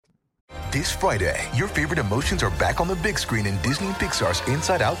This Friday, your favorite emotions are back on the big screen in Disney and Pixar's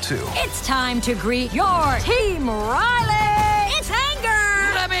Inside Out 2. It's time to greet your Team Riley. It's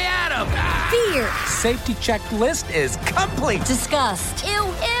anger. Let me at him. Fear. Safety checklist is complete. Disgust.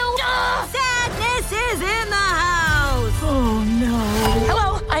 Ew. Sadness is in the house. Oh, no.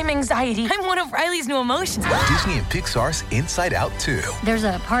 Hello, I'm anxiety. I'm one of Riley's new emotions. Disney and Pixar's Inside Out 2. There's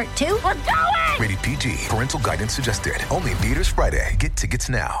a part 2? We're going! Rated PG. Parental guidance suggested. Only in theaters Friday. Get tickets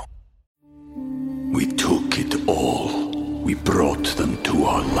now. We took it all. We brought them to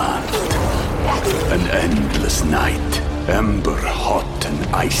our land. An endless night, ember hot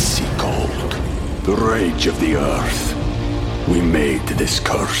and icy cold. The rage of the earth. We made this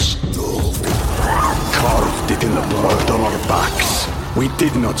curse. Carved it in the blood on our backs. We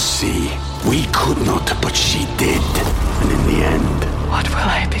did not see. We could not, but she did. And in the end... What will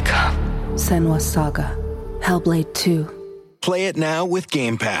I become? Senua's Saga. Hellblade 2. Play it now with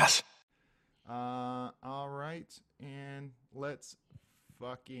Game Pass. All right, and let's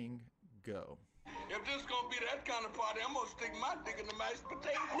fucking go. If this gonna be that kind of party, I'm gonna stick my dick in the mashed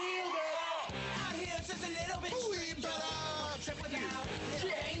potato. Out here just a little bit sweet, but trip without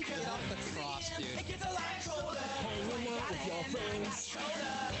change. Get off the cross, dude. It gets a lot colder. Hanging out with your friends.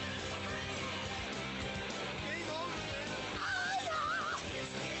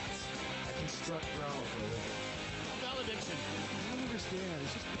 I can strut ground for it. Valediction. I don't understand.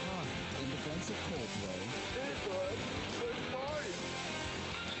 It's just fun. In defense of Coldplay. Hey, bud. Let's party.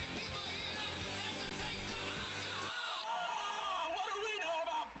 What do we know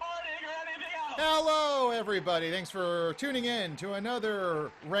about partying or anything else? Hello, everybody. Thanks for tuning in to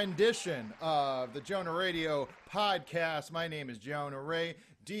another rendition of the Jonah Radio podcast. My name is Jonah Ray.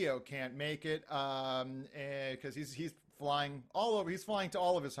 Dio can't make it because he's flying all over. He's flying to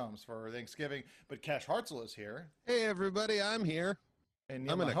all of his homes for Thanksgiving. But Cash Hartzell is here. Hey, everybody, I'm here. And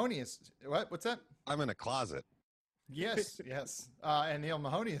Neil Mahoney is... What's that? I'm in a closet. Yes. And Neil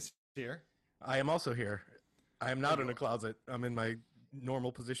Mahoney is here. I am also here. I am not in a closet. I'm in my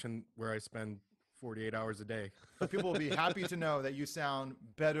normal position where I spend 48 hours a day. But people will be happy to know that you sound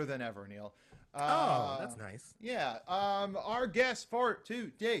better than ever, Neil. That's nice. Yeah. Our guest for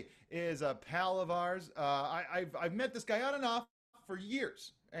today is a pal of ours. I've met this guy on and off for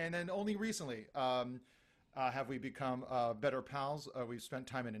years, and then only recently have we become better pals. We've spent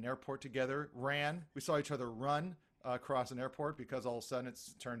time in an airport together. We saw each other run across an airport because all of a sudden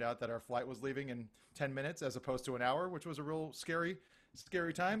it's turned out that our flight was leaving in 10 minutes as opposed to an hour, which was a real scary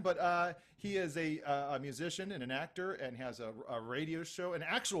time. But he is a musician and an actor and has a radio show, an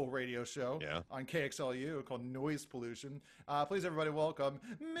actual radio show on KXLU called Noise Pollution. Please, everybody, welcome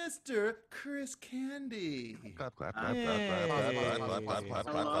Mr. Chris Candy. Clap, clap, clap, clap, clap.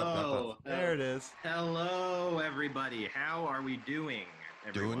 Hello. There it is. Hello, everybody. How are we doing,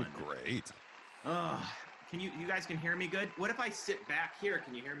 everyone? Doing great. Can you guys can hear me good? What if I sit back here?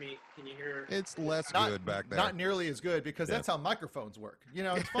 Can you hear me? Can you hear? It's less good back there. Not nearly as good because that's how microphones work. You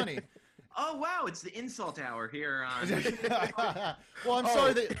know, it's funny. Oh, wow. It's the insult hour here on... Well, I'm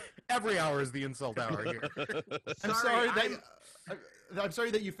sorry that... Every hour is the insult hour here. I'm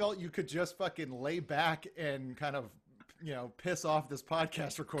sorry that you felt you could just fucking lay back and kind of, piss off this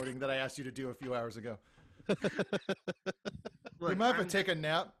podcast recording that I asked you to do a few hours ago. You might have to take a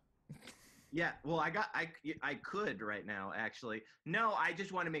nap. Yeah, well, I could right now, actually. No, I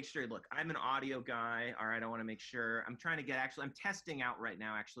just want to make sure. Look, I'm an audio guy. All right, I want to make sure. I'm trying to get I'm testing out right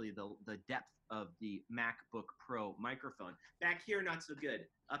now, actually, the depth of the MacBook Pro microphone. Back here, not so good.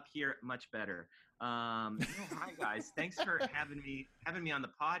 Up here, much better. Hi guys, thanks for having me on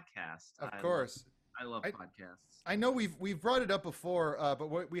the podcast. Of course, I love podcasts. I know we've brought it up before,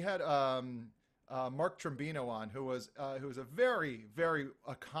 but we had Mark Trombino on, who was a very, very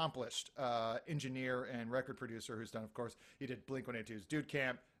accomplished engineer and record producer who's done, of course, he did Blink-182's Dude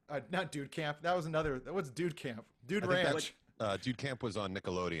Camp. Not Dude Camp. That was another. What's Dude Camp? Dude Ranch. Dude Camp was on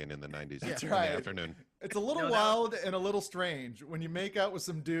Nickelodeon in the 90s. That's in right. the afternoon. It's a little wild and a little strange when you make out with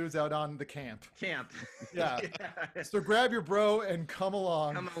some dudes out on the camp. Yeah. So grab your bro and come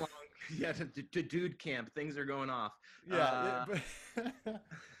along. Come along. Yeah, to Dude Camp. Things are going off. Yeah.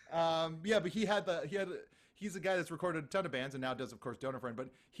 But he's a guy that's recorded a ton of bands and now does, of course, Donor Friend, but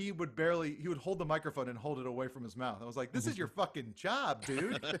he would hold the microphone and hold it away from his mouth. I was like, this is your fucking job,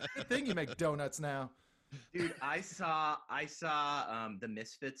 dude. Good thing you make donuts now. Dude, I saw the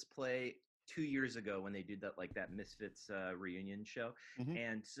Misfits play 2 years ago when they did that Misfits reunion show. Mm-hmm.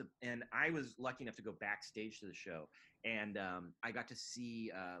 And I was lucky enough to go backstage to the show. And I got to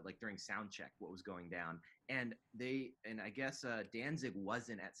see during sound check what was going down. And I guess Danzig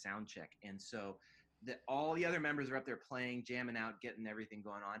wasn't at sound check. And so all the other members are up there playing, jamming out, getting everything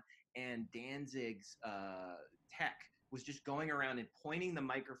going on, and Danzig's tech was just going around and pointing the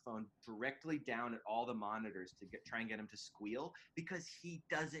microphone directly down at all the monitors to try and get him to squeal, because he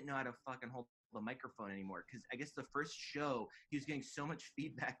doesn't know how to fucking hold the microphone anymore. Because I guess the first show he was getting so much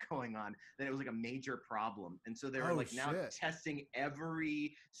feedback going on that it was like a major problem, and so they were now testing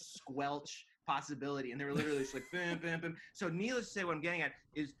every squelch possibility, and they were literally just like boom, boom, boom. So needless to say, what I'm getting at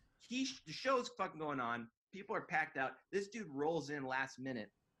is the show's fucking going on. People are packed out. This dude rolls in last minute.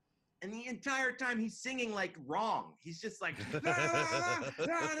 And the entire time he's singing like wrong. He's just like, and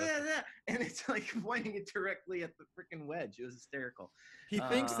it's like pointing it directly at the freaking wedge. It was hysterical. He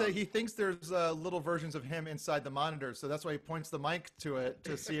thinks there's little versions of him inside the monitor, so that's why he points the mic to it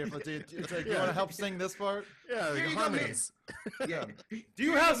to see if it's like, you want to help sing this part? Yeah, Here you go, man. Yeah. Do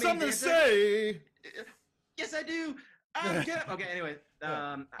you have something to say? Yes, I do. Okay, anyway.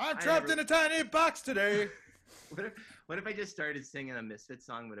 I'm trapped in a tiny box today. What if I just started singing a Misfits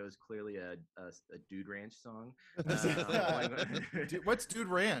song, but it was clearly a Dude Ranch song? What's Dude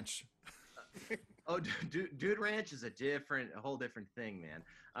Ranch? Dude Ranch is a whole different thing,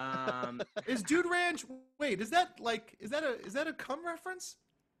 man. Is Dude Ranch? Wait, is that a cum reference?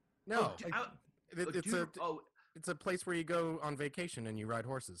 No, it's a place where you go on vacation and you ride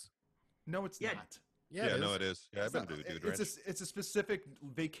horses. No, it's not. Yeah, no, it is. Yeah, I've been to Dude Ranch. It's a specific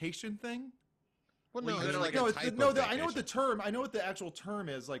vacation thing. Well, no, I know what the term. I know what the actual term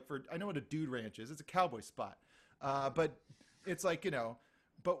is. Like I know what a dude ranch is. It's a cowboy spot, but it's like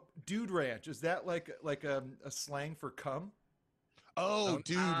But dude ranch, is that like a slang for cum? Oh,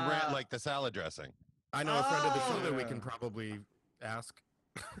 dude ranch, like the salad dressing. I know a friend of the show that we can probably ask.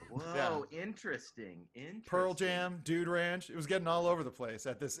 Whoa, interesting. Pearl Jam, Dude Ranch. It was getting all over the place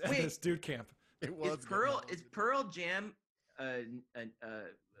at this dude camp. It was. Is Pearl Jam a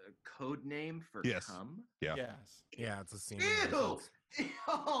code name for cum? Yeah. Yes. Yeah, it's a scene. Ew!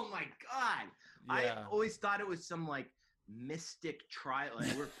 Oh my god! Yeah. I always thought it was some like mystic trial.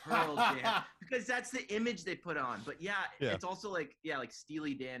 Like, we're Pearl Jam because that's the image they put on. But yeah, it's also like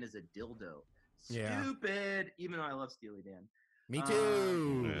Steely Dan is a dildo. Stupid. Even though I love Steely Dan. Me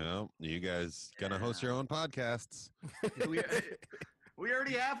too. Yeah, you guys gonna host your own podcasts? We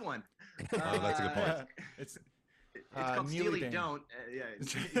already have one. Oh, that's a good point. It's called Steely Dan. Don't.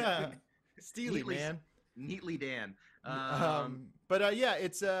 Steely Man. Neatly Dan.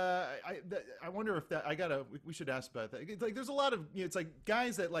 It's I wonder if that we should ask about that. It's like there's a lot of it's like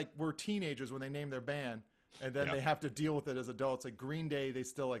guys that like were teenagers when they named their band, and then they have to deal with it as adults. Like Green Day,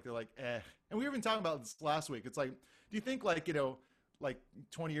 they're like eh. And we were even talking about this last week. It's like, do you think like like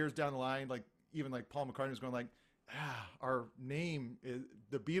 20 years down the line, like even like Paul McCartney was going like, our name is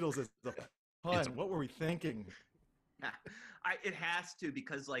the Beatles is the pun. What were we thinking? It has to,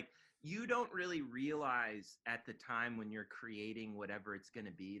 because like you don't really realize at the time when you're creating whatever it's going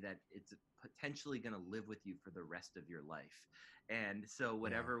to be that it's potentially going to live with you for the rest of your life. And so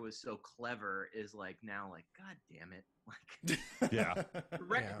whatever was so clever is like now like, God damn it.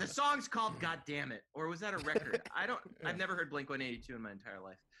 Like, the song's called God Damn It. Or was that a record? I've never heard Blink-182 in my entire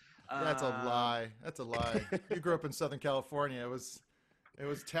life. That's a lie. That's a lie. You grew up in Southern California. It was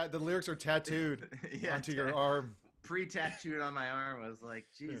the lyrics are tattooed onto your arm. Pre-tattooed on my arm. I was like,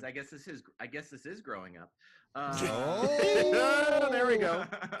 geez, I guess this is growing up. There we go.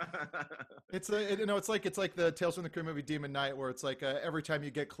 It's like the Tales from the Crypt movie Demon Knight, where it's like every time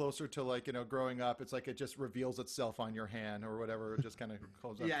you get closer to like growing up, it's like it just reveals itself on your hand or whatever. It just kind of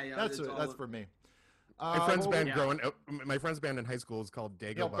closes up. Yeah. That's for me. My friend's band in high school is called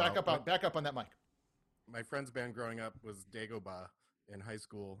Dagobah. Back up on that mic. My friend's band growing up was Dagobah in high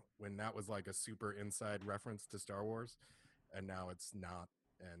school, when that was like a super inside reference to Star Wars, and now it's not,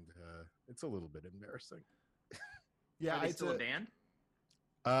 and it's a little bit embarrassing. Yeah, are they still a band?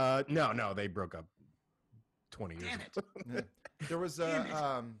 No, they broke up 20 years ago. Yeah. There was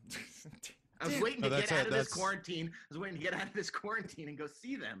I was waiting to get out of this quarantine. I was waiting to get out of this quarantine and go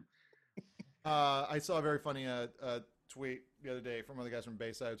see them. I saw a very funny tweet the other day from one of the guys from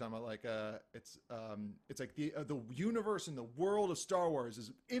Bayside talking about like it's like the universe and the world of Star Wars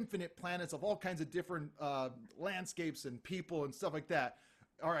is infinite planets of all kinds of different landscapes and people and stuff like that.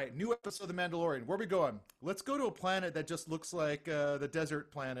 All right, new episode of The Mandalorian. Where are we going? Let's go to a planet that just looks like the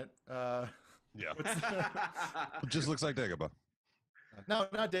desert planet. It just looks like Dagobah. No,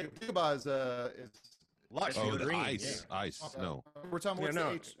 not Dagobah. Dagobah is lush. Green. Ice. No, we're talking about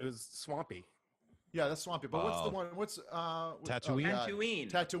the H. It was swampy. Yeah, that's swampy. But what's the one? What's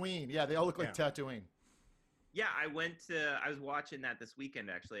Tatooine? Tatooine. Yeah, they all look like Tatooine. Yeah, I was watching that this weekend,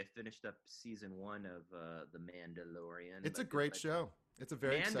 actually. I finished up season 1 of The Mandalorian. It's a great show. It's a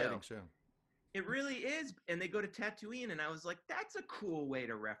very exciting show. It really is. And they go to Tatooine, and I was like, that's a cool way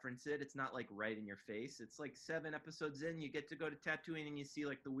to reference it. It's not like right in your face. It's like 7 episodes in, you get to go to Tatooine and you see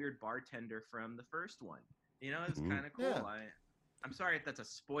like the weird bartender from the first one. You know, it's kind of cool. Yeah. I'm sorry if that's a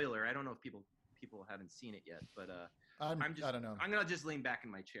spoiler. I don't know if people haven't seen it yet, but I don't know. I'm gonna just lean back in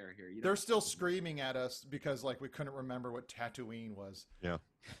my chair here. They're still screaming at us because like we couldn't remember what Tatooine was. Yeah,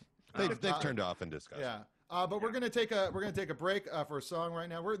 they've turned off in disgust. Yeah. But we're gonna take a break for a song right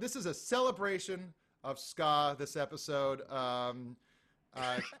now. This is a celebration of ska. This episode,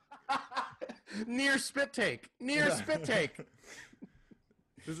 near spit take.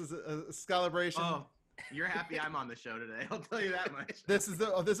 This is a celebration. Oh, you're happy I'm on the show today. I'll tell you that much. This is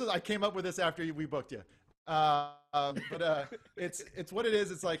I came up with this after we booked you. It's what it is.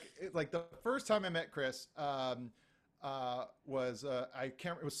 It's like the first time I met Chris. Was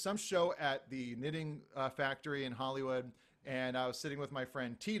it was some show at the Knitting Factory in Hollywood, and I was sitting with my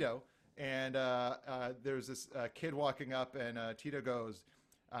friend Tito, and there's this kid walking up, and Tito goes,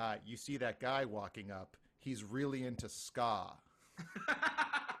 "You see that guy walking up? He's really into ska."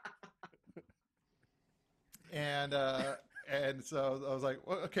 and so I was like,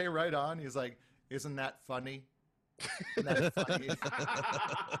 well, "Okay, right on." He's like, "Isn't that funny?" Isn't that funny?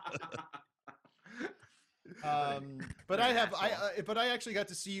 But I actually got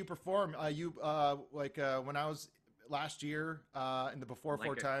to see you perform. When I was last year in the Before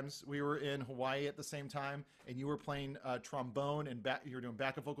Four Times, we were in Hawaii at the same time, and you were playing trombone and you were doing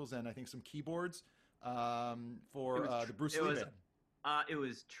backup vocals and I think some keyboards for the Bruce Lee band. It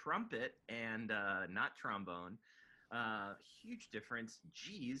was trumpet and not trombone. Huge difference.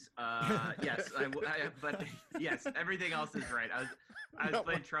 Jeez. Yes, but yes, everything else is right. I was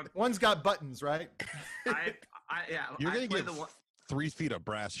playing trumpet. One's got buttons, right? You're gonna get 3 feet of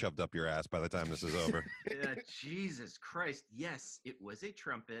brass shoved up your ass by the time this is over. Jesus Christ. Yes, it was a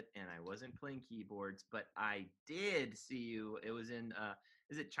trumpet, and I wasn't playing keyboards, but I did see you. It was in.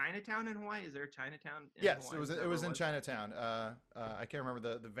 Is it Chinatown in Hawaii? Is there a Chinatown? Yes, Hawaii? it was in Chinatown. I can't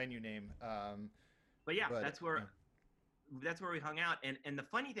remember the venue name. But that's where. Yeah. That's where we hung out, and the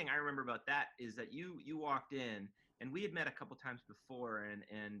funny thing I remember about that is that you walked in, and we had met a couple times before,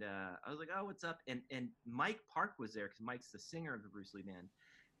 and I was like, oh, what's up? And Mike Park was there because Mike's the singer of the Bruce Lee band,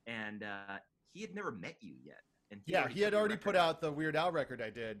 and he had never met you yet. And he had already put out the Weird Al record I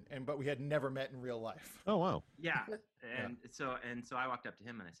did, but we had never met in real life. Oh wow. Yeah, so I walked up to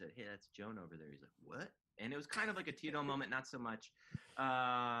him and I said, hey, that's Joan over there. He's like, what? And it was kind of like a Tito moment, not so much.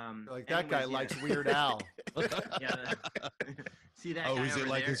 That guy likes Weird Al. See that? Oh, guy is it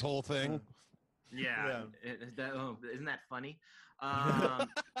like there? his whole thing? Yeah. Isn't that funny?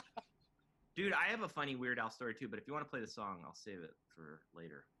 Dude, I have a funny Weird Al story too. But if you want to play the song, I'll save it for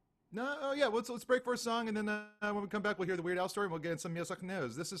later. No, let's break for a song, and then when we come back, we'll hear the Weird Al story, and we'll get in some Miyazaki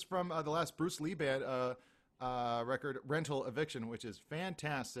News. This is from the last Bruce Lee band record, Rental Eviction, which is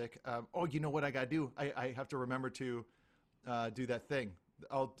fantastic. You know what I gotta do? I have to remember to do that thing.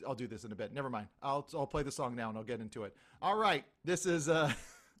 I'll do this in a bit. Never mind. I'll play the song now and I'll get into it. All right. This is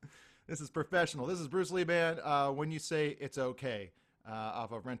this is Professional. This is Bruce Lee band. When You Say It's Okay,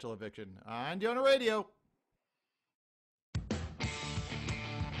 off of Rental Eviction on Jonah Radio.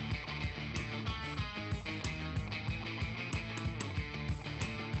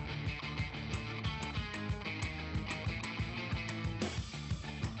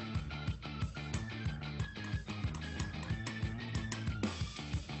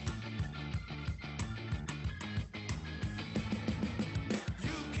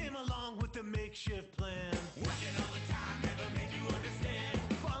 Makeshift plan. Working all the time, never made you understand.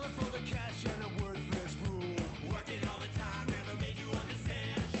 Falling for the cash and a word for his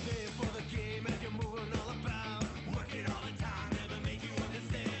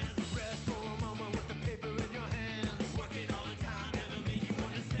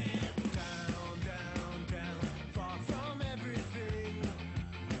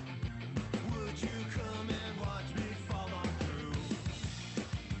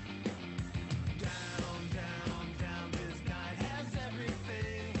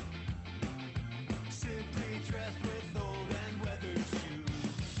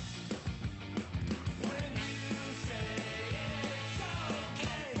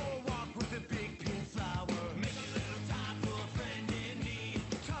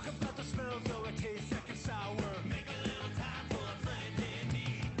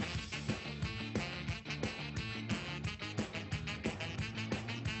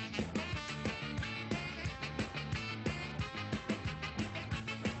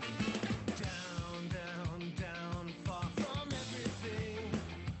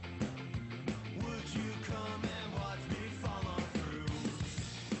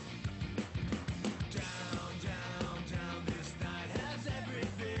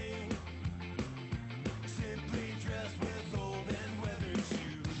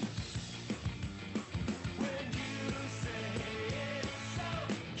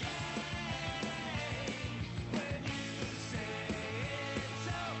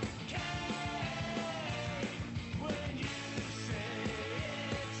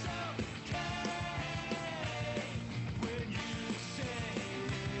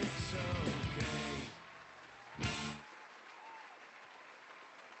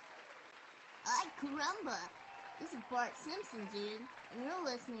Ay, caramba. This is Bart Simpson, dude, and you're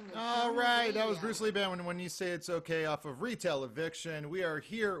listening to All right, that was Bruce Lee Band when you say it's okay off of Retail Eviction. We are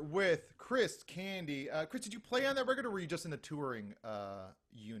here with Chris Candy. Chris, did you play on that record, or were you just in the touring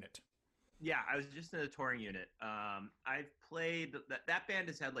unit? Yeah, I was just in a touring unit. I've played that band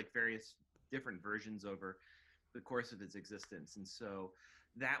has had like various different versions over the course of its existence, and so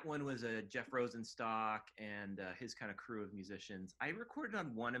that one was a Jeff Rosenstock and his kind of crew of musicians. I recorded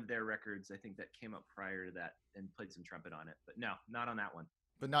on one of their records, I think that came up prior to that, and played some trumpet on it. But no, not on that one.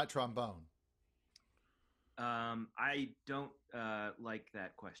 But not trombone. I don't like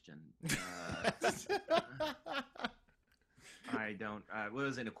that question. I don't. It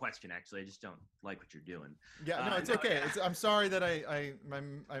wasn't a question, actually. I just don't like what you're doing. Yeah, no, it's okay. I'm sorry that I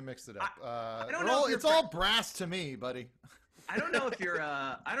mixed it up. I don't know. It's all brass to me, buddy. I don't know if you're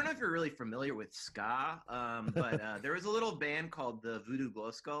really familiar with ska, but there was a little band called the Voodoo Glow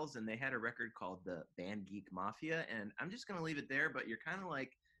Skulls, and they had a record called the Band Geek Mafia, and I'm just gonna leave it there. But you're kind of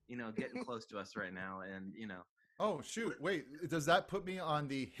like, getting close to us right now, and Oh shoot! Wait, does that put me on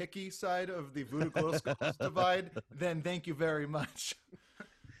the hickey side of the Voodoo Glow Skulls divide? Then thank you very much.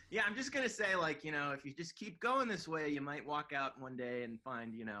 Yeah, I'm just gonna say, like, if you just keep going this way, you might walk out one day and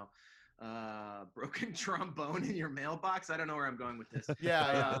find, broken trombone in your mailbox. I don't know where I'm going with this.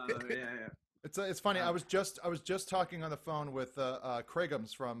 Yeah. Yeah. It's funny. I was just talking on the phone with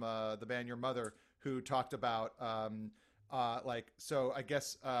Craigums from the band Your Mother, who talked about so I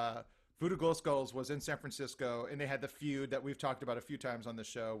guess Voodoo Glow Skulls was in San Francisco, and they had the feud that we've talked about a few times on the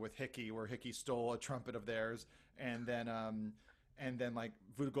show with Hickey, where Hickey stole a trumpet of theirs, and then like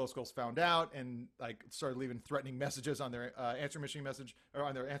Voodoo Glow Skulls found out and like started leaving threatening messages on their answering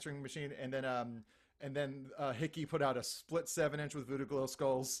machine, and then Hickey put out a split 7-inch with Voodoo Glow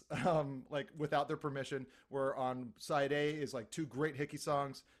Skulls, like without their permission. Where on side A is like 2 great Hickey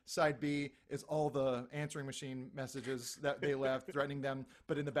songs. Side B is all the answering machine messages that they left threatening them.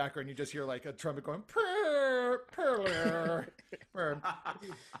 But in the background, you just hear like a trumpet going. Purr, purr, purr.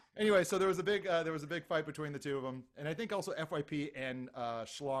 Anyway, so there was a big fight between the two of them, and I think also FYP and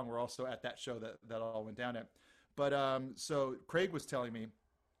Schlong were also at that show that all went down at. But so Craig was telling me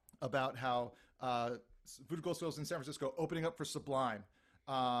about how Voodoo Glow Skulls in San Francisco opening up for Sublime,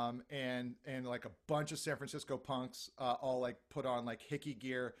 and like a bunch of San Francisco punks all like put on like Hickey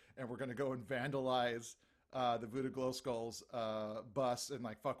gear, and we're gonna go and vandalize the Voodoo Glow Skulls bus and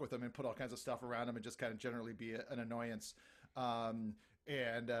like fuck with them and put all kinds of stuff around them and just kind of generally be an annoyance.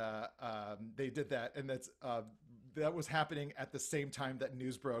 They did that, and that was happening at the same time that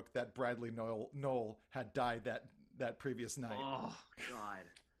news broke that Bradley Noel had died that previous night. Oh God.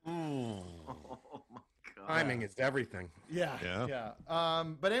 Oh my God. Timing is everything. Yeah.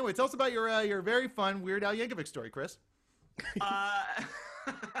 But anyway, tell us about your very fun Weird Al Yankovic story, Chris.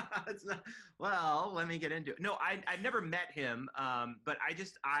 It's not, well, let me get into it. No, I've never met him, but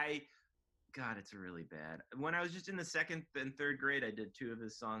God, it's really bad. When I was just in the 2nd and 3rd grade, I did 2 of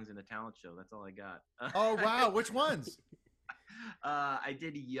his songs in a talent show. That's all I got. Oh wow, which ones? I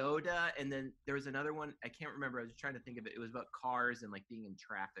did Yoda, and then there was another one. I can't remember. I was just trying to think of it. It was about cars and like being in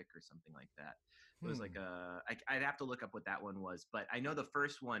traffic or something like that. It was like I'd have to look up what that one was, but I know the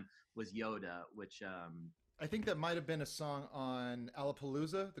first one was Yoda, which I think that might have been a song on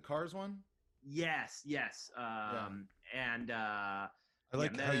Alapalooza, the Cars one. Yes. And I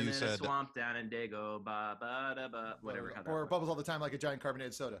like how you said swamp down in Dago, whatever. Or bubbles all the time like a giant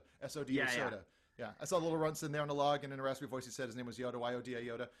carbonated soda. SODA soda. Yeah, I saw Little Runson there on the log, and in a raspy voice he said his name was Yoda, Y-O-D-A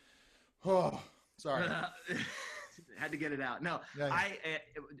Yoda. Oh, sorry. Had to get it out. No, yeah.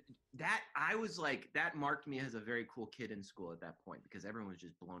 I was like, that marked me as a very cool kid in school at that point, because everyone was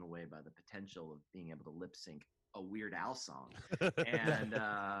just blown away by the potential of being able to lip sync a Weird Al song. And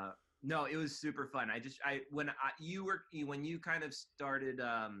no, it was super fun. When you kind of started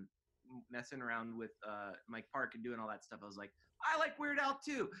messing around with Mike Park and doing all that stuff, I was like, I like Weird Al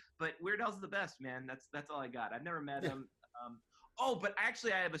too, but Weird Al's the best, man. That's all I got. I've never met him. But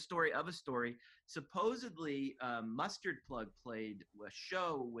actually I have a story of a story. Supposedly Mustard Plug played a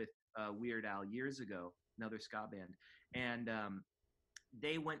show with Weird Al years ago, another ska band, and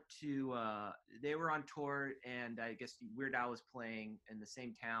they were on tour, and I guess Weird Al was playing in the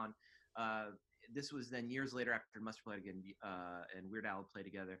same town. This was then years later after Mustard Plug and Weird Al played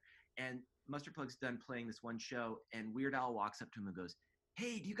together, and Mustard Plug's done playing this one show, and Weird Al walks up to him and goes,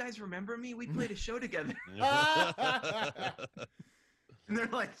 "Hey, do you guys remember me? We played a show together." And they're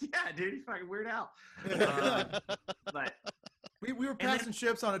like, "Yeah, dude, you're fucking Weird Al." But we were passing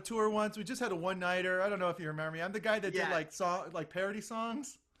ships on a tour once. We just had a one-nighter. I don't know if you remember me. I'm the guy that did like parody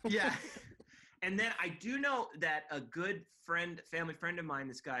songs. Yeah. And then I do know that a good family friend of mine,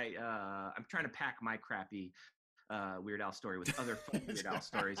 this guy, I'm trying to pack my crappy Weird Al story with other fun Weird Al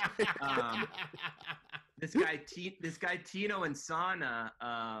stories. This guy Tino Insana,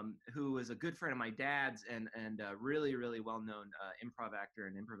 who was a good friend of my dad's and really, really well-known improv actor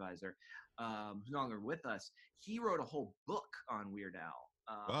and improviser, who's no longer with us. He wrote a whole book on Weird Al.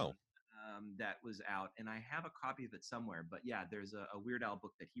 Wow. That was out, and I have a copy of it somewhere. But yeah, there's a Weird Al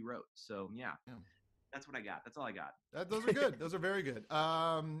book that he wrote. So yeah. That's what I got. That's all I got. Those are good. Those are very good.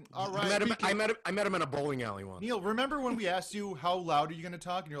 All right. I met him in a bowling alley once. Neil, remember when we asked you how loud are you going to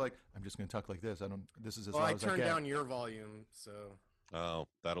talk, and you're like, "I'm just going to talk like this. This is as loud as I can." I turned down your volume, so. Oh,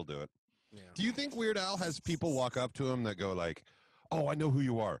 that'll do it. Yeah. Do you think Weird Al has people walk up to him that go like, "Oh, I know who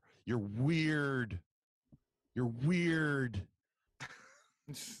you are. You're weird. You're weird."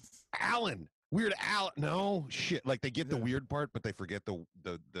 Alan. Weird Al. No shit. Like they get the weird part, but they forget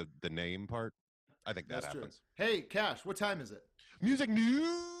the name part. I think that happens. True. Hey, Cash, what time is it? Music news.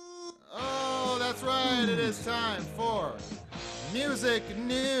 Oh, that's right. It is time for music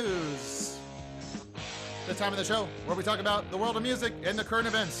news. The time of the show where we talk about the world of music and the current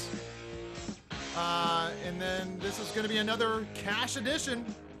events. And then this is going to be another Cash edition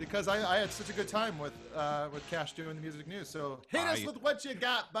because I had such a good time with Cash doing the music news. So hit us with what you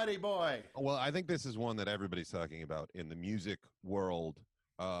got, buddy boy. Well, I think this is one that everybody's talking about in the music world.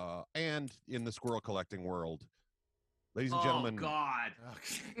 And in the squirrel collecting world. Ladies and gentlemen. Oh, God.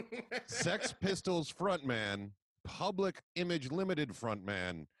 Sex Pistols frontman, Public Image Limited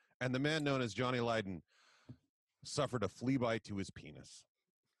frontman, and the man known as Johnny Lydon suffered a flea bite to his penis.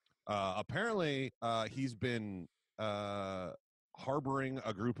 Apparently, he's been harboring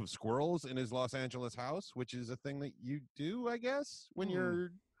a group of squirrels in his Los Angeles house, which is a thing that you do, I guess, when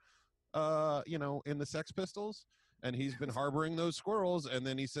you're, in the Sex Pistols. And he's been harboring those squirrels. And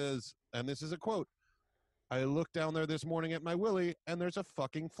then he says, and this is a quote, "I looked down there this morning at my willy, and there's a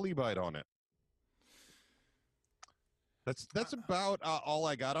fucking flea bite on it." That's about all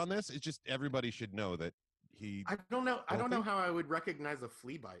I got on this. It's just everybody should know that he. I don't know how I would recognize a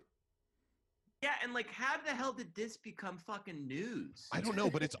flea bite. Yeah, and like, how the hell did this become fucking news? I don't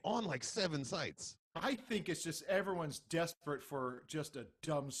know, but it's on like 7 sites. I think it's just everyone's desperate for just a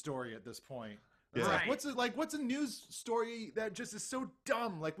dumb story at this point. Yeah. Like, what's a news story that just is so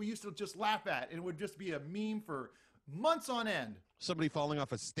dumb? Like we used to just laugh at, and it would just be a meme for months on end. Somebody falling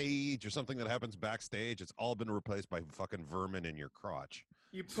off a stage or something that happens backstage. It's all been replaced by fucking vermin in your crotch.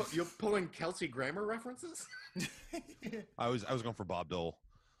 You're pulling Kelsey Grammer references? I was going for Bob Dole.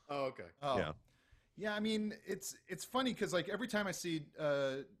 Oh, okay. Oh. Yeah. Yeah, I mean, it's funny because like every time I see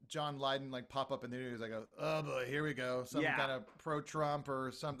John Lydon like pop up in the news, I go, "Oh boy, here we go, some kind of pro-Trump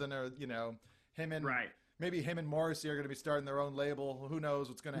or something," or maybe him and Morrissey are going to be starting their own label. Who knows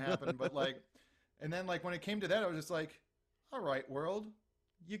what's going to happen? But like, and then like when it came to that, I was just like, "All right, world,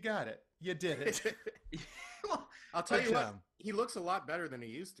 you got it, you did it." Well, I'll tell you what, he looks a lot better than he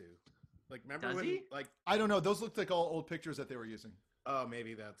used to. Like, remember Does when he? like I don't know, those looked like all old pictures that they were using. Oh,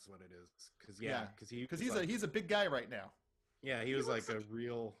 maybe that's what it is. Because he's a big guy right now. Yeah, he was like a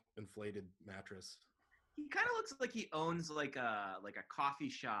real inflated mattress. He kind of looks like he owns like a coffee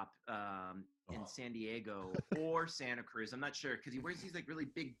shop in San Diego or Santa Cruz. I'm not sure because he wears these like really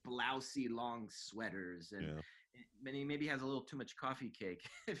big blousey long sweaters and he maybe has a little too much coffee cake.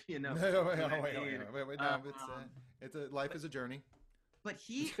 If you know. Wait, no, it's a life is a journey. But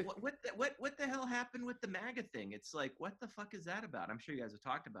what the hell happened with the MAGA thing? It's like, what the fuck is that about? I'm sure you guys have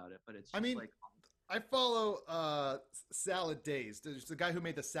talked about it, but it's just like. I follow Salad Days. There's the guy who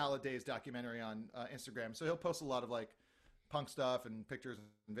made the Salad Days documentary on Instagram. So he'll post a lot of like punk stuff and pictures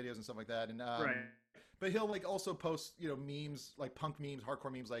and videos and stuff like that. And right. But he'll like also post memes, like punk memes,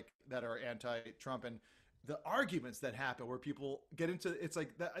 hardcore memes like that are anti-Trump, and the arguments that happen where people get into it's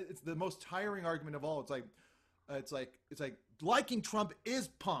the most tiring argument of all. It's like liking Trump is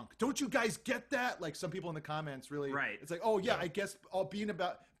punk. Don't you guys get that? Like some people in the comments really. Right. It's like, oh yeah, I guess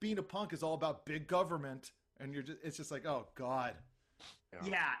being a punk is all about big government, and it's just like, oh God.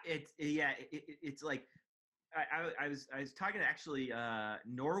 Yeah, it's like I was talking to actually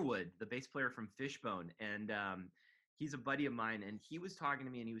Norwood, the bass player from Fishbone, and he's a buddy of mine, and he was talking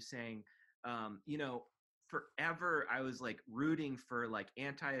to me, and he was saying, forever I was like rooting for like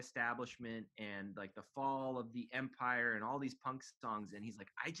anti-establishment and like the fall of the empire and all these punk songs, and he's like,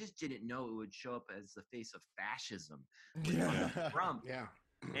 I just didn't know it would show up as the face of fascism. Trump. Yeah.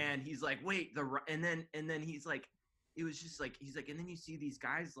 And he's like, wait, and then he's like, it was just like, he's like, and then you see these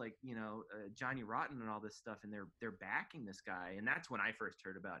guys like, Johnny Rotten and all this stuff, and they're backing this guy, and that's when I first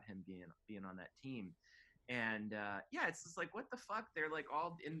heard about him being on that team. And yeah, it's just like, what the fuck? They're like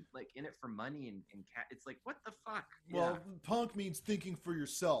all in it for money and it's like, what the fuck? Well, punk means thinking for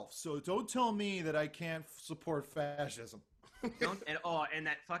yourself. So don't tell me that I can't support fascism. And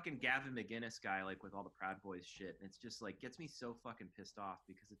that fucking Gavin McInnes guy, like with all the Proud Boys shit, and it's just like gets me so fucking pissed off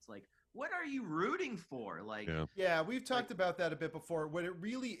because it's like, what are you rooting for? Like, yeah, we've talked about that a bit before. What it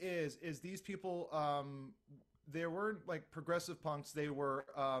really is these people, they weren't like progressive punks. They were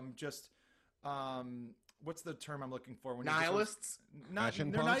just, what's the term I'm looking for? When nihilists?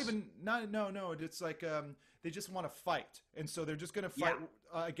 It's like they just want to fight, and so they're just going to fight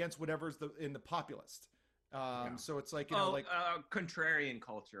against whatever's in the populist. So it's like, contrarian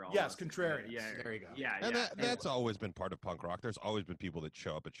culture. Almost. Yes, contrarian. Yeah, there you go. Yeah, and that's always been part of punk rock. There's always been people that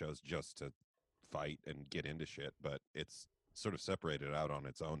show up at shows just to fight and get into shit, but it's sort of separated out on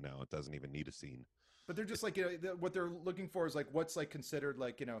its own now. It doesn't even need a scene. But they're just like, what they're looking for is like what's like considered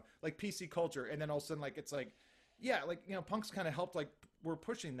like, like PC culture, and then all of a sudden like it's like, yeah, like punks kind of helped, like we're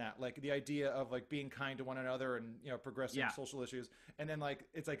pushing that, like the idea of like being kind to one another and progressing social issues, and then like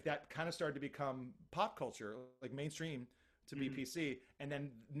it's like that kind of started to become pop culture, like mainstream to be PC, and then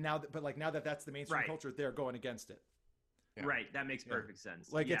now that that's the mainstream culture, they're going against it. Yeah. Right, that makes perfect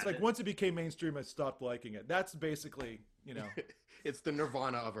sense. Like it's like once it became mainstream, I stopped liking it. That's basically it's the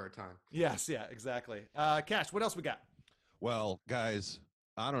Nirvana of our time. Yes, yeah, exactly. Cash, what else we got? Well, guys,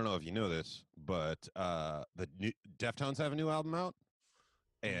 I don't know if you know this, but the new Deftones have a new album out,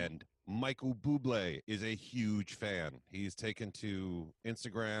 and Michael Bublé is a huge fan. He's taken to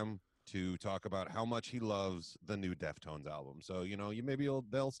Instagram to talk about how much he loves the new Deftones album. So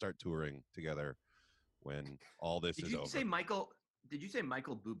they'll start touring together when all this is over. Did you say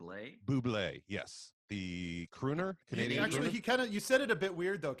Michael Bublé? Bublé, yes, the crooner, Canadian. Actually, crooner? you said it a bit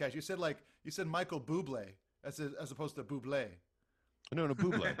weird though, Cash. You said Michael Bublé as opposed to Bublé. No,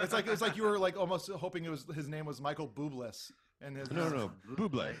 Bublé. It's like you were like almost hoping his name was Michael Bubless. And no,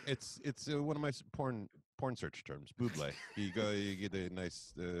 Bublé. It's one of my porn search terms. Bublé. You get a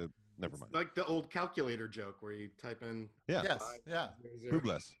nice. Never mind. Like the old calculator joke where you type in. Yeah. Yes. Yeah.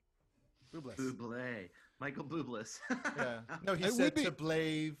 Bubless. Bublé. Michael Bubless. Yeah. No, he said to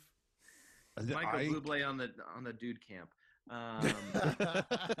Blave. Michael Bublé on the dude camp.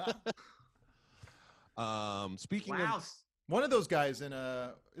 Speaking of one of those guys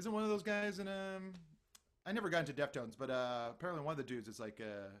isn't one of those guys in I never got into Deftones, but apparently one of the dudes is like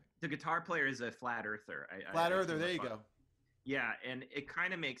the guitar player is a flat earther. Flat earther, there you go. Yeah, and it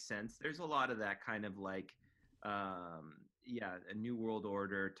kind of makes sense. There's a lot of that kind of like a New World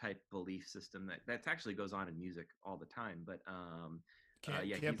Order type belief system that actually goes on in music all the time. But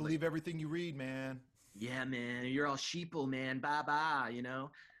can't believe everything you read, man. Yeah, man, you're all sheeple, man. Bye.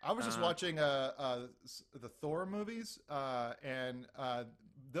 I was just watching the Thor movies, and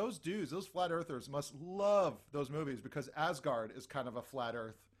those dudes, those flat earthers, must love those movies because Asgard is kind of a flat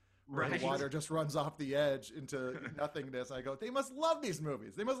Earth. Where the water just runs off the edge into nothingness. I go, they must love these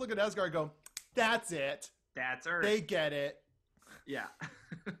movies. They must look at Asgard and go, that's it. That's Earth. They get it. Yeah.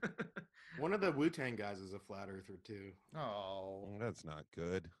 One of the Wu-Tang guys is a flat earther too. Oh, that's not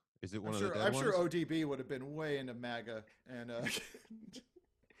good. Is it one I'm of the dead I'm ones? sure ODB would have been way into MAGA. And,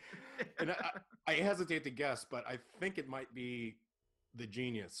 and I hesitate to guess, but I think it might be the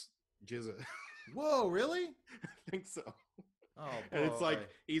Genius, Jizza. Whoa, really? I think so. Oh, boy. And it's like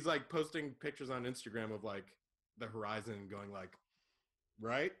he's like posting pictures on Instagram of like the horizon and going like,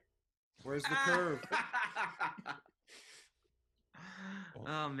 right? Where's the curve?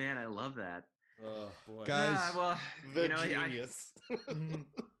 Oh man, I love that. Oh boy, guys! Well, the Genius.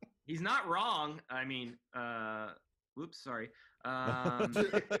 He's not wrong. I mean, whoops, sorry. I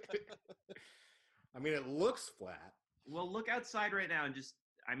mean, it looks flat. Well, look outside right now and just,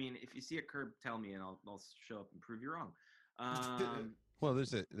 I mean, if you see a curb, tell me and I'll show up and prove you wrong. Well,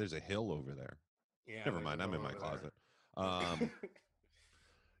 there's a hill over there. Yeah. Never mind. I'm in my closet.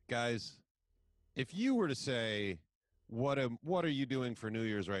 Guys, if you were to say, what are you doing for New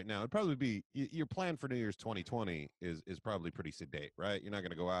Year's right now? It'd probably be your plan for New Year's 2020 is probably pretty sedate, right? You're not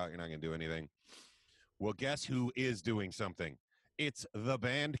going to go out. You're not going to do anything. Well, guess who is doing something? It's the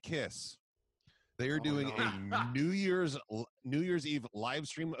band Kiss. They are doing a New Year's Eve live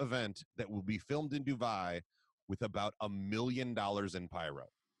stream event that will be filmed in Dubai with about $1 million in pyro.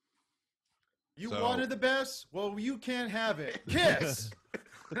 You wanted the best? Well, you can't have it. Kiss.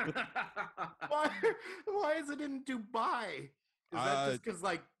 Why is it in Dubai? Is that just because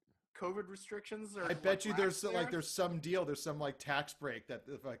like COVID restrictions? Or I bet you there's some deal. There's some like tax break that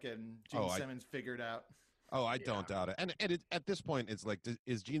the fucking Gene Simmons figured out. Oh, I don't doubt it. And at this point, it's like,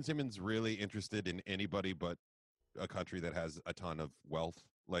 is Gene Simmons really interested in anybody but a country that has a ton of wealth?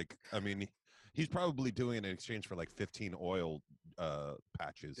 Like, I mean, He's probably doing it in exchange for like 15 oil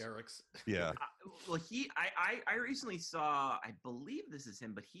patches. Derek's. Yeah. Well, I recently saw, I believe this is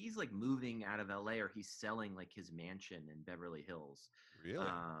him, but he's like moving out of LA, or he's selling like his mansion in Beverly Hills. Really?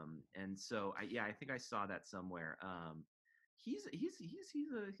 And so I think I saw that somewhere. He's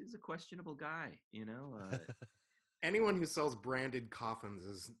a questionable guy, you know. Anyone who sells branded coffins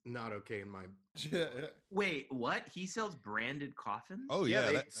is not okay in my. Wait, what? He sells branded coffins? Oh yeah,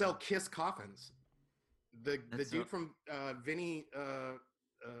 yeah, they sell Kiss coffins. The dude from Vinny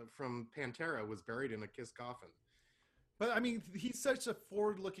from Pantera was buried in a Kiss coffin. But I mean, he's such a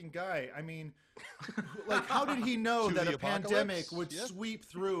forward-looking guy. I mean, like, how did he know To that the a pandemic apocalypse? would Yeah. sweep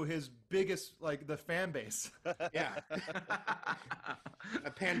through his biggest, like, the fan base? Yeah,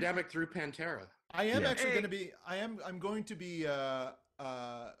 a pandemic through Pantera. I am actually going to be. I'm going to be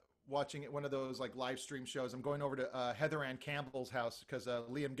watching one of those like live stream shows. I'm going over to Heather Ann Campbell's house because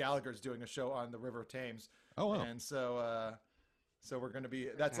Liam Gallagher's doing a show on the River Thames. Oh wow! And so we're going to be.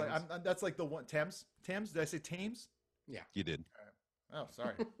 That's like that's like the one Thames. Thames? Did I say Thames? Yeah, you did. Oh,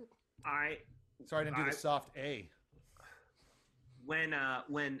 sorry. Sorry, I didn't do the soft A. When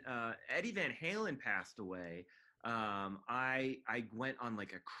Eddie Van Halen passed away, I went on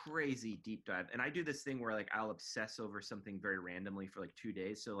like a crazy deep dive, and I do this thing where like I'll obsess over something very randomly for like 2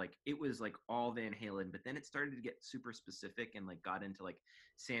 days. So like it was like all Van Halen, but then it started to get super specific and like got into like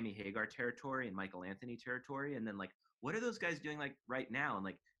Sammy Hagar territory and Michael Anthony territory, and then like what are those guys doing like right now, and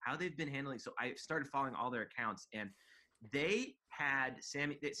like how they've been handling. So I started following all their accounts, and they had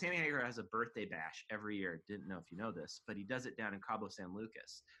Sammy Hagar has a birthday bash every year. Didn't know if you know this, but he does it down in Cabo San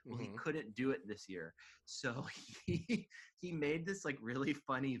Lucas. Well, he couldn't do it this year. So he made this like really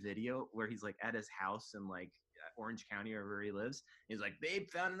funny video where he's like at his house in like Orange County or wherever he lives. He's like, babe,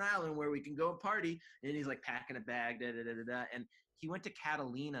 found an island where we can go and party. And he's like packing a bag, and he went to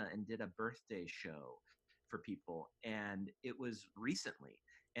Catalina and did a birthday show for people. And it was recently.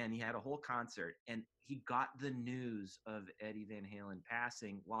 And he had a whole concert, and he got the news of Eddie Van Halen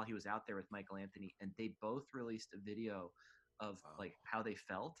passing while he was out there with Michael Anthony, and they both released a video of like how they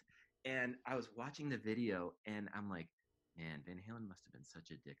felt. And I was watching the video, and I'm like, man, Van Halen must have been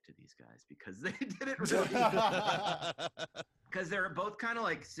such a dick to these guys because they did it really. Because they were both kind of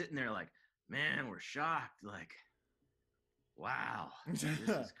like sitting there like, man, we're shocked. Like, wow. This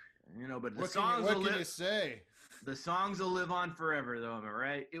is, but the songs what can you say? The songs will live on forever, though. Am I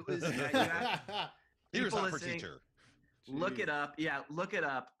right? It was. Here's not for teacher. Look it up. Yeah, look it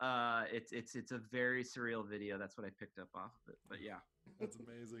up. It's a very surreal video. That's what I picked up off of it. But yeah, that's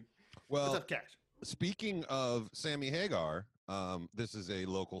amazing. Well, what's up, Cash? Speaking of Sammy Hagar, this is a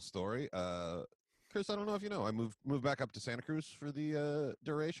local story. Chris, I don't know if you know, I moved back up to Santa Cruz for the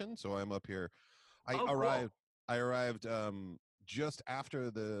duration, so I'm up here. I arrived just after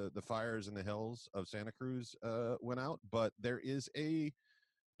the fires in the hills of Santa Cruz went out, but there is a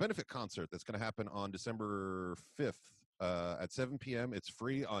benefit concert that's going to happen on December 5th at 7 p.m. It's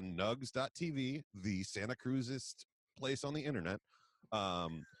free on nugs.tv, the Santa Cruzist place on the internet.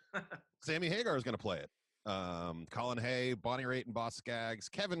 Sammy Hagar is going to play it. Colin Hay, Bonnie Raitt and Boss Skaggs,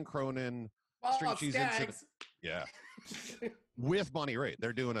 Kevin Cronin, String Cheese Incident. Yeah. With Bonnie Raitt.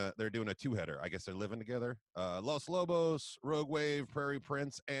 They're doing a two-header. I guess they're living together. Los Lobos, Rogue Wave, Prairie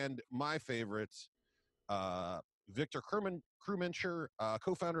Prince, and my favorite, Victor Krumenscher,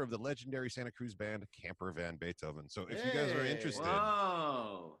 co-founder of the legendary Santa Cruz band Camper Van Beethoven. So if you guys are interested,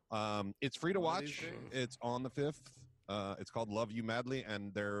 it's free to watch. It's on the 5th. It's called Love You Madly,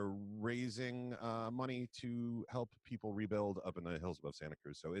 and they're raising money to help people rebuild up in the hills above Santa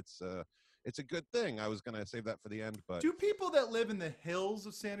Cruz. So it's a good thing. I was going to save that for the end, but do people that live in the hills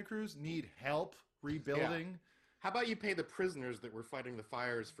of Santa Cruz need help rebuilding? Yeah. How about you pay the prisoners that were fighting the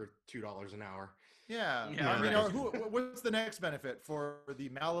fires for $2 an hour? Yeah. I mean, what's the next benefit for the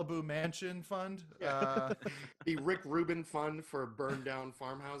Malibu Mansion Fund? Yeah. The Rick Rubin Fund for burned down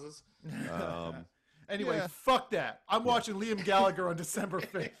farmhouses. Anyway, fuck that. I'm watching Liam Gallagher on December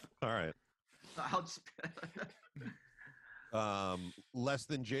 5th. All right. I'll just... Less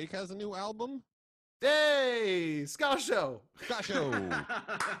Than Jake has a new album. Hey, Ska Show. Ska Show.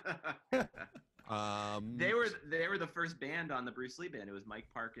 They were the first band on the Bruce Lee band. It was Mike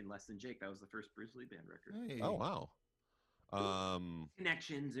Park and Less Than Jake. That was the first Bruce Lee band record. Hey. Oh wow.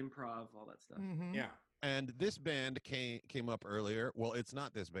 Connections, improv, all that stuff. Mm-hmm. Yeah. And this band came up earlier. Well, it's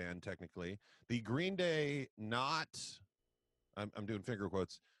not this band technically. The Green Day, I'm doing finger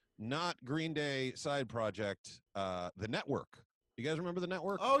quotes. Not Green Day side project, The Network. You guys remember The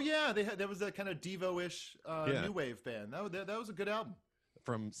Network? Oh yeah, there was that kind of Devo-ish new wave band. That was a good album.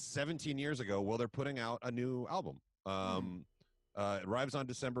 From 17 years ago. Well, they're putting out a new album. It arrives on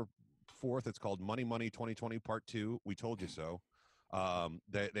December 4th. It's called Money Money 2020 Part 2. We told you so.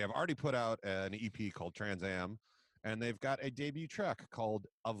 They have already put out an EP called Trans Am, and they've got a debut track called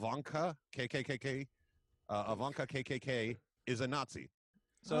Ivanka KKK. Ivanka KKK is a Nazi.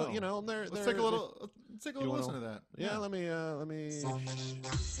 So let's take a little listen to that. Yeah, let me.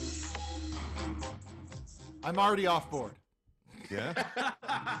 I'm already off board. Yeah.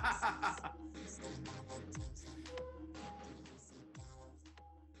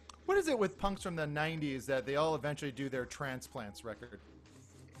 What is it with punks from the 90s that they all eventually do their transplants record?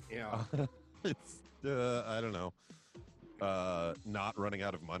 Yeah. It's I don't know. Not running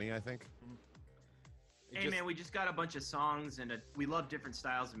out of money, I think. Hey man, we just got a bunch of songs and we love different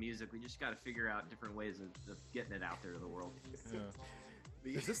styles of music. We just got to figure out different ways of getting it out there to the world. Yeah.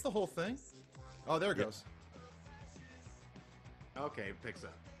 Is this the whole thing? Oh, there it goes. Okay, it picks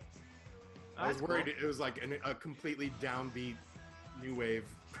up. Oh, I was that's worried cool. it was like a completely downbeat new wave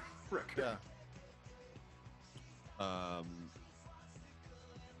record. Yeah.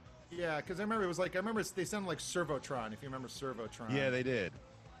 Yeah, because I remember they sounded like Servotron. If you remember Servotron. Yeah, they did.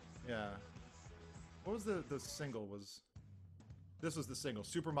 Yeah. What was the single? This was the single.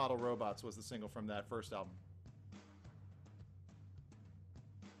 Supermodel Robots was the single from that first album.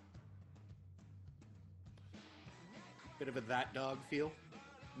 Bit of a That Dog feel.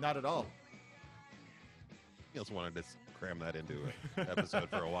 Not at all. Niels wanted to cram that into an episode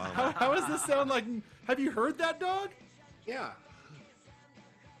for a while. How does this sound like? Have you heard That Dog? Yeah.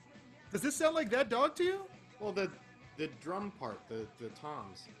 Does this sound like That Dog to you? Well, the drum part, the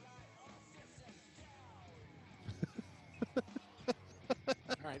toms.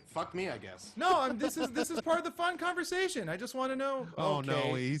 All right, fuck me, I guess. No, this is part of the fun conversation. I just want to know. Oh, okay.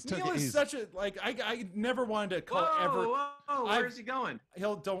 no, Neil is such a I never wanted to call Whoa, where's he going?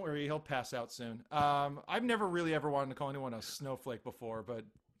 Don't worry, he'll pass out soon. I've never really ever wanted to call anyone a snowflake before, but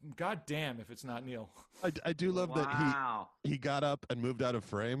god damn if it's not Neil. I do love that he got up and moved out of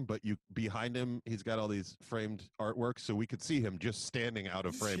frame, but behind him he's got all these framed artwork, so we could see him just standing out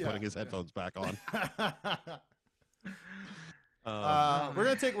of frame, putting his headphones back on. We're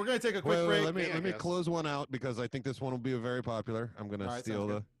gonna take a quick break. Let me close one out because I think this one will be very popular. I'm gonna steal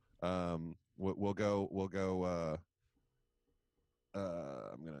the. We'll go.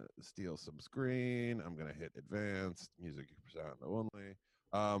 I'm gonna steal some screen. I'm gonna hit advanced music sound only.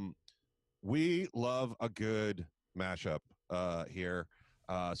 We love a good mashup here.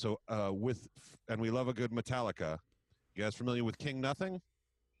 And we love a good Metallica. You guys familiar with King Nothing?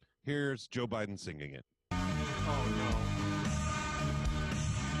 Here's Joe Biden singing it. Oh no.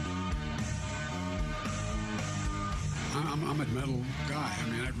 I'm a metal guy. I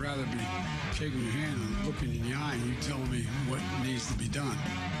mean, I'd rather be shaking your hand and looking in the eye and you telling me what needs to be done.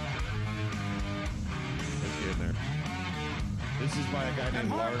 Let's get in there. This is by a guy named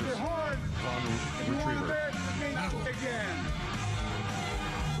Lars von Retriever. Again.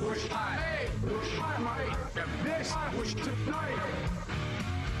 Push high, mate. This push tonight.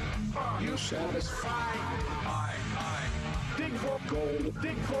 You satisfied? Aye. Dig for gold,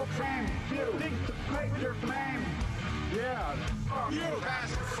 dig for fame, dig to make your claim. Yeah, you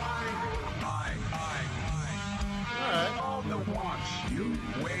pacified. Aye. All the wants you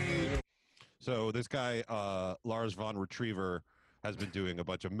wait. So this guy, Lars von Retriever, has been doing a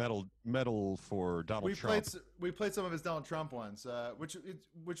bunch of metal for Donald Trump. We played some of his Donald Trump ones, which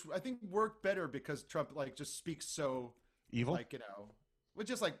I think worked better because Trump just speaks so evil, with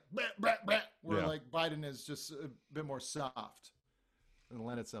just like bleh, bleh, bleh, where Biden is just a bit more soft. Doesn't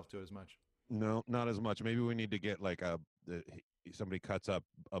lend itself to as much. No, not as much. Maybe we need to get somebody cuts up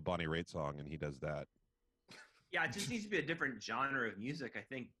a Bonnie Raitt song and he does that. Yeah, it just needs to be a different genre of music. I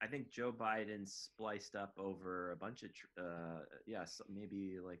think Joe Biden spliced up over a bunch of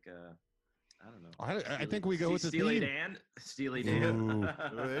maybe like I don't know. I think we go with the Steely theme. Dan. Steely Dan.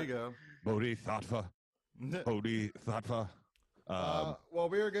 There you go. Bodhisattva. Bodhisattva. Well,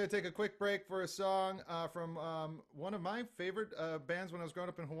 we are going to take a quick break for a song from one of my favorite bands when I was growing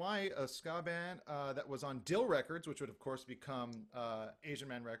up in Hawaii, a ska band that was on Dill Records, which would, of course, become Asian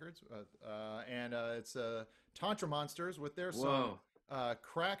Man Records. And it's Tantra Monsters with their song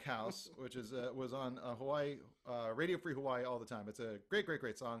Crack House, which was on Hawaii, Radio Free Hawaii all the time. It's a great, great,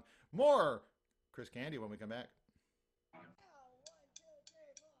 great song. More Chris Candy when we come back.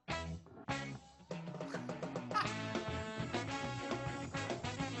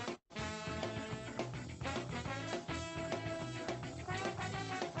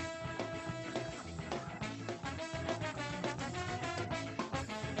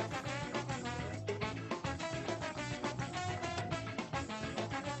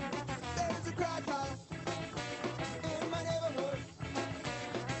 There's a crack house in my neighborhood.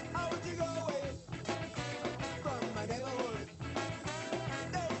 I was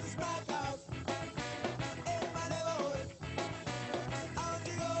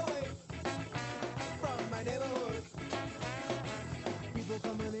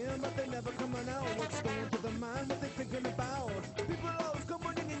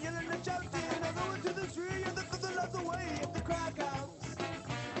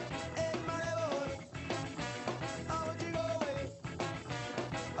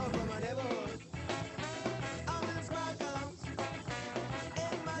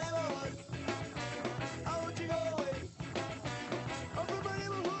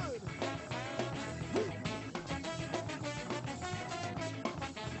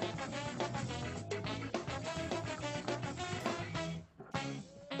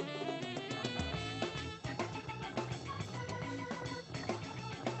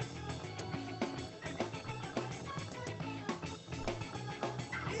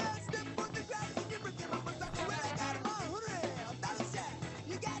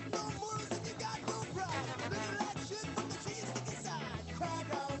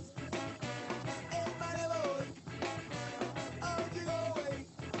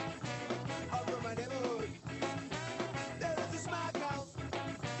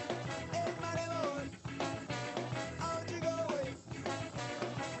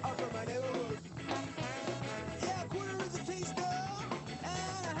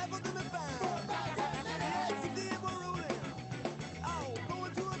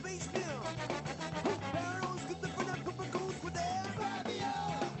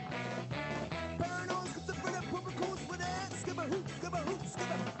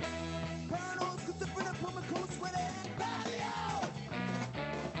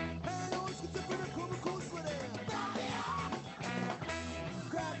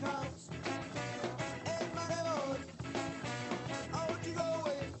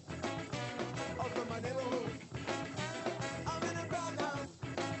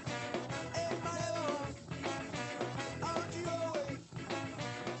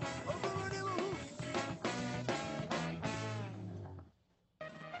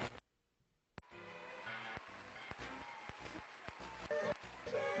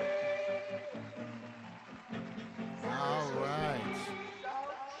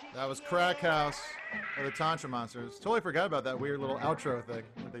That was Crack House by the Tantra Monsters. Totally forgot about that weird little outro thing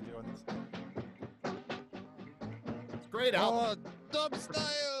that they do on this. It's a great album. Dub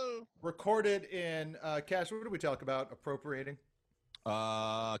style. Recorded in Cash. What did we talk about? Appropriating.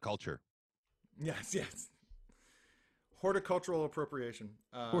 Culture. Yes. Horticultural appropriation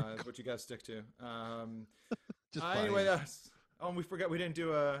is what you got to stick to. Anyway, we forgot we didn't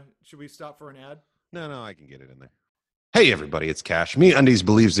do a. Should we stop for an ad? No, I can get it in there. Hey, everybody, it's Cash. MeUndies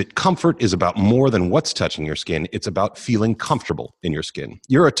believes that comfort is about more than what's touching your skin. It's about feeling comfortable in your skin.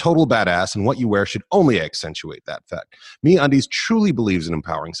 You're a total badass, and what you wear should only accentuate that fact. MeUndies truly believes in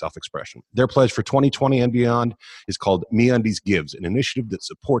empowering self-expression. Their pledge for 2020 and beyond is called MeUndies Gives, an initiative that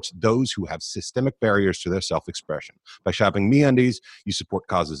supports those who have systemic barriers to their self-expression. By shopping MeUndies, you support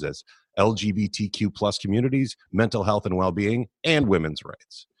causes as LGBTQ plus communities, mental health and well-being, and women's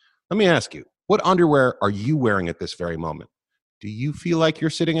rights. Let me ask you, what underwear are you wearing at this very moment? Do you feel like you're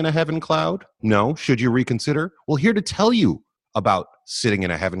sitting in a heaven cloud? No? Should you reconsider? Well, here to tell you about sitting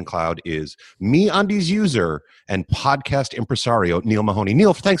in a heaven cloud is MeUndies user and podcast impresario Neil Mahoney.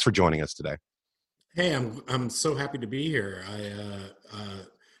 Neil, thanks for joining us today. Hey, I'm so happy to be here.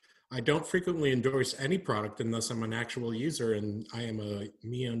 I don't frequently endorse any product unless I'm an actual user, and I am a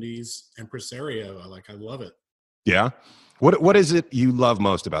MeUndies impresario. I love it. Yeah. What is it you love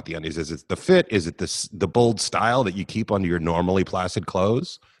most about the undies? Is it the fit? Is it the bold style that you keep under your normally placid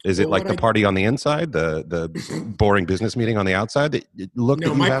clothes? Is it like the party on the inside, the boring business meeting on the outside?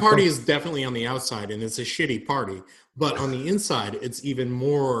 No, my party is definitely on the outside, and it's a shitty party. But on the inside, it's even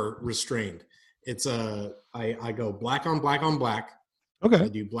more restrained. It's I go black on black on black. Okay. I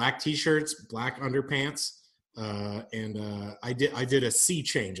do black t-shirts, black underpants, and I did a sea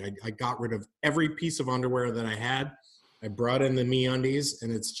change. I got rid of every piece of underwear that I had. I brought in the MeUndies,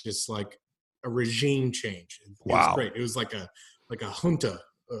 and it's just like a regime change. Wow. It's great. It was like a junta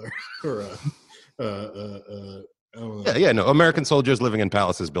or I don't know. Yeah. No, American soldiers living in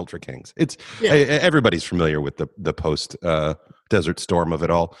palaces built for kings. Everybody's familiar with the post Desert Storm of it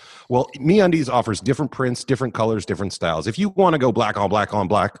all. Well, MeUndies offers different prints, different colors, different styles. If you want to go black on black on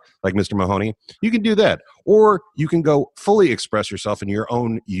black, like Mr. Mahoney, you can do that. Or you can go fully express yourself in your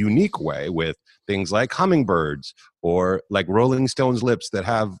own unique way with things like hummingbirds or like Rolling Stones lips that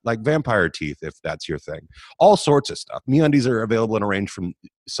have like vampire teeth, if that's your thing. All sorts of stuff. MeUndies are available in a range from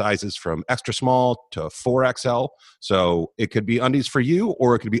sizes from extra small to 4XL. So it could be undies for you,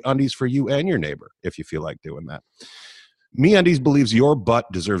 or it could be undies for you and your neighbor if you feel like doing that. MeUndies believes your butt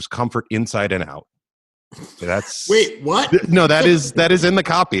deserves comfort inside and out. That's Wait, what? No, that is in the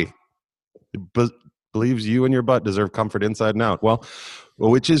copy. Believes you and your butt deserve comfort inside and out. Well,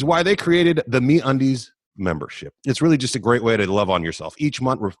 which is why they created the MeUndies membership. It's really just a great way to love on yourself. Each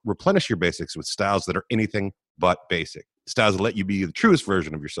month, replenish your basics with styles that are anything but basic. Styles that let you be the truest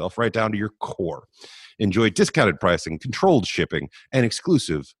version of yourself, right down to your core. Enjoy discounted pricing, controlled shipping, and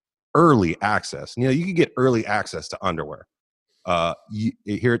exclusive early access. You can get early access to underwear.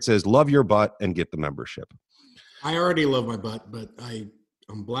 Here it says, love your butt and get the membership. I already love my butt, but I'm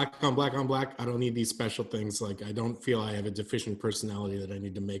black on black on black. I don't need these special things. Like, I don't feel I have a deficient personality that I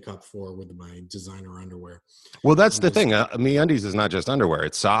need to make up for with my designer underwear. Well, that's the thing. MeUndies is not just underwear.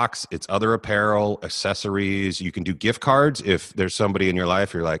 It's socks. It's other apparel, accessories. You can do gift cards if there's somebody in your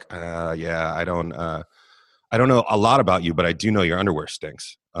life you're like, yeah, I don't know a lot about you, but I do know your underwear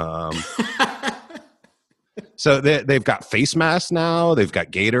stinks. So they've got face masks now. They've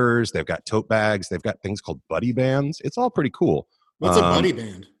got gaiters. They've got tote bags. They've got things called buddy bands. It's all pretty cool. What's a buddy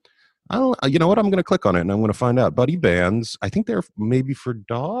band? I don't. You know what? I'm going to click on it and I'm going to find out. Buddy bands. I think they're maybe for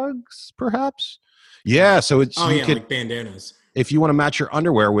dogs, perhaps. Yeah. So it's like bandanas. If you want to match your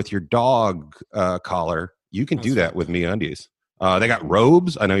underwear with your dog collar, you can do that with MeUndies. They got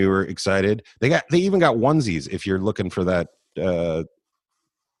robes. I know you were excited. They even got onesies if you're looking for that.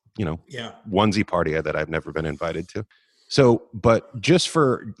 Onesie party that I've never been invited to. So, but just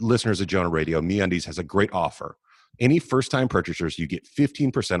for listeners of Jonah Radio, MeUndies has a great offer. Any first-time purchasers, you get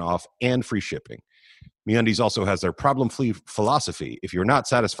 15% off and free shipping. MeUndies also has their problem-free philosophy. If you're not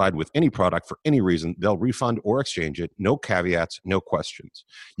satisfied with any product for any reason, they'll refund or exchange it. No caveats, no questions.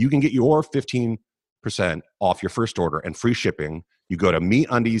 You can get your 15% off your first order and free shipping. You go to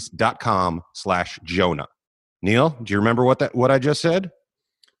MeUndies.com/Jonah. Neil, do you remember what I just said?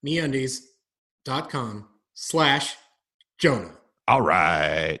 MeUndies.com/Jonah. All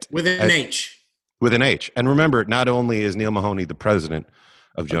right. With an H. With an H. And remember, not only is Neil Mahoney the president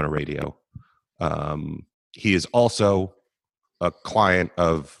of Jonah Radio, he is also a client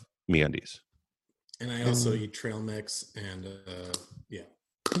of MeUndies. And I also eat trail mix and yeah.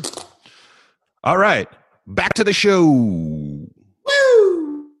 All right. Back to the show. Woo!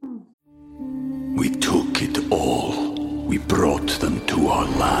 We took it all. We brought them to our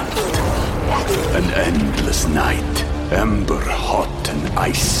land. An endless night, ember hot and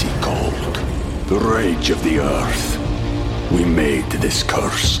icy cold. The rage of the earth. We made this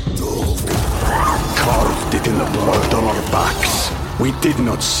curse. Carved it in the blood on our backs. We did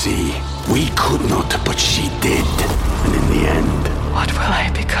not see. We could not, but she did. And in the end... What will I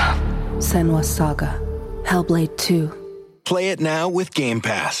become? Senua's Saga. Hellblade 2. Play it now with Game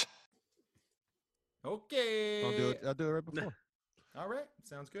Pass. Okay. I'll do it right before. All right.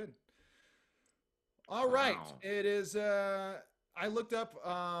 Sounds good. All right. It is, I looked up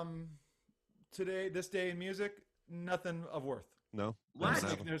today, this day in music, nothing of worth. No?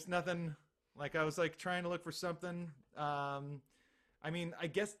 There's nothing, like I was like trying to look for something. I mean, I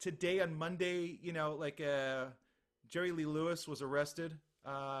guess today on Monday, you know, like Jerry Lee Lewis was arrested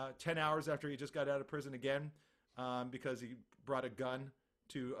 10 hours after he just got out of prison again because he brought a gun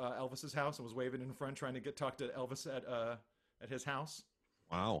to Elvis's house and was waving in front, trying to talk to Elvis at his house.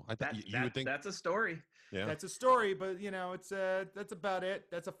 Wow, I thought you would think that's a story. Yeah, that's a story, but you know, it's that's about it.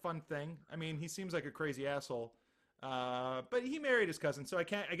 That's a fun thing. I mean, he seems like a crazy asshole, but he married his cousin, so I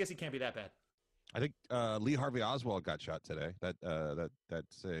guess he can't be that bad. I think Lee Harvey Oswald got shot today. That's a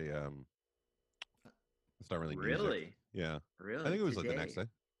it's not really music. Really. Yeah, really. I think it was like the next day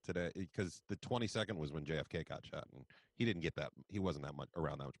today because the 22nd was when JFK got shot, and he didn't get that. He wasn't that much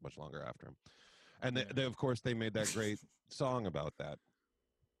around that much longer after him. And they of course they made that great song about that.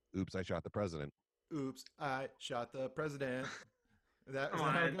 Oops, I shot the president. Oops, I shot the president. Is that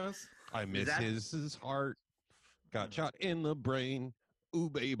how it goes? I miss his heart. Got shot in the brain. Ooh,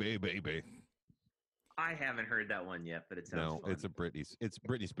 baby, baby. I haven't heard that one yet, but it sounds fun. It's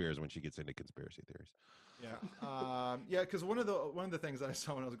Britney Spears when she gets into conspiracy theories. Yeah, yeah. Because one of the things that I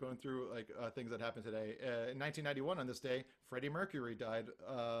saw when I was going through like things that happened today in 1991 on this day, Freddie Mercury died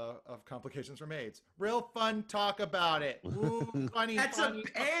of complications from AIDS. Real fun talk about it. Ooh, funny. That's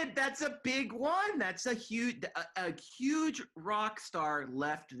a big one. That's a huge rock star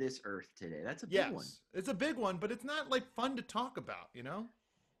left this earth today. That's a big one. It's a big one, but it's not like fun to talk about. You know.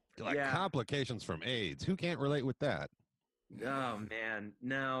 Like complications from AIDS. Who can't relate with that? Oh man,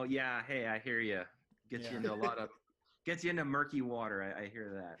 no, yeah. Hey, I hear you. Gets you into murky water. I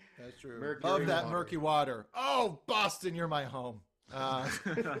hear that. That's true. Love that murky water. Oh, Boston, you're my home.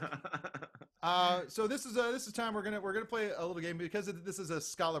 So this is time we're gonna play a little game because this is a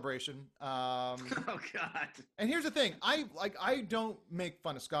Scalibration. Oh God! And here's the thing: I don't make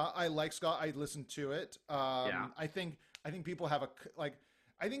fun of ska. I like ska. I listen to it. I think people have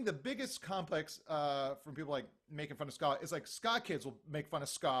I think the biggest complex from people like making fun of ska is like ska kids will make fun of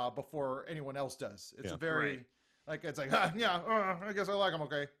ska before anyone else does. It's a very like it's like I guess I like them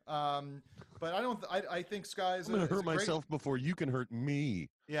okay. But I think ska is. I'm gonna hurt myself before you can hurt me.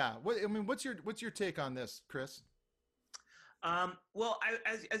 Yeah. What's your take on this, Chris? Well,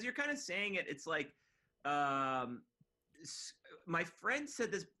 as you're kind of saying it, it's like my friend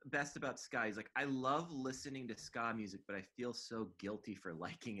said this best about ska. He's like, I love listening to ska music, but I feel so guilty for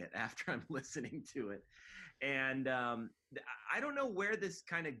liking it after I'm listening to it. And I don't know where this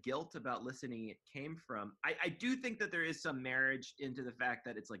kind of guilt about listening it came from. I do think that there is some marriage into the fact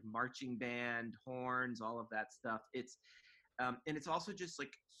that it's like marching band, horns, all of that stuff. It's and it's also just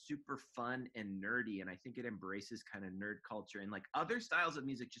like super fun and nerdy. And I think it embraces kind of nerd culture, and like other styles of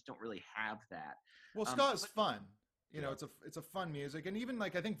music just don't really have that. Well, ska is fun. You know, it's a fun music, and even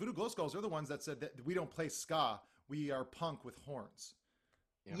like I think Voodoo Glow Skulls are the ones that said that we don't play ska, we are punk with horns.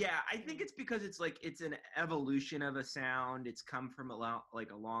 Yeah, I think it's because it's an evolution of a sound. It's come from a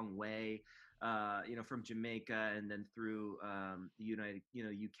long way, from Jamaica and then through the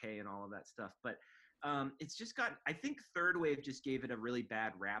UK and all of that stuff. But it's just I think third wave just gave it a really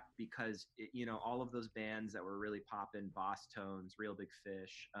bad rap because all of those bands that were really popping, Boss Tones, Real Big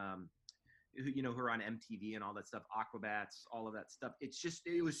Fish, who are on MTV and all that stuff, Aquabats, all of that stuff.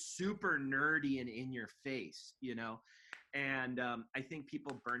 It was super nerdy and in your face, and I think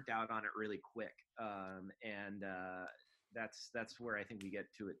people burnt out on it really quick. And that's where I think we get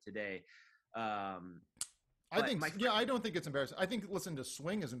to it today. I don't think it's embarrassing. I think listening to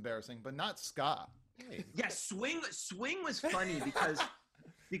swing is embarrassing, but not ska. Hey. Yeah, swing was funny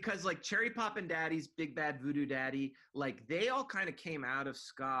because like Cherry Poppin' Daddies, Big Bad Voodoo Daddy, like they all kind of came out of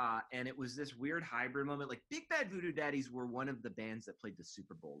ska, and it was this weird hybrid moment. Like Big Bad Voodoo Daddies were one of the bands that played the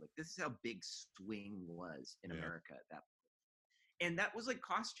Super Bowl. Like this is how big swing was in America at that point. And that was like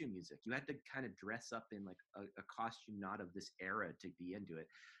costume music. You had to kind of dress up in like a costume not of this era to be into it.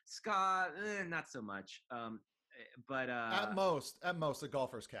 Ska, not so much. But at most a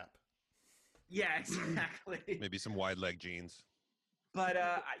golfer's cap. Yeah, exactly. Maybe some wide leg jeans. But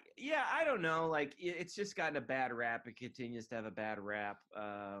I don't know. Like it's just gotten a bad rap. It continues to have a bad rap.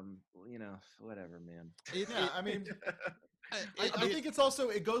 Whatever, man. I mean, I think it's also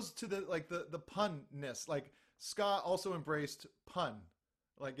it goes to the punness. Like ska also embraced pun,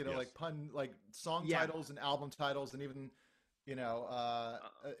 like like pun, like song titles and album titles, and even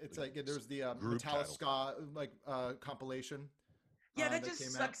it's like there's the Metallica ska compilation. Yeah, that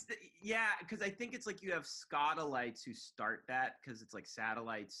just sucks. Because I think it's like you have Scotalites who start that because it's like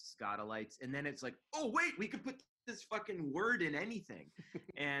satellites, Scotalites, and then it's like, oh wait, we could put this fucking word in anything,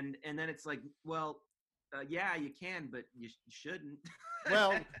 and then it's like, well, yeah, you can, but you shouldn't.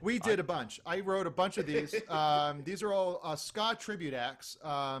 Well, we did a bunch. I wrote a bunch of these. These are all ska tribute acts.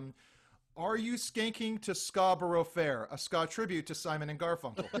 Are You Skanking to Scarborough Fair? A ska tribute to Simon and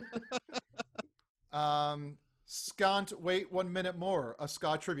Garfunkel. Scant Wait 1 Minute More, a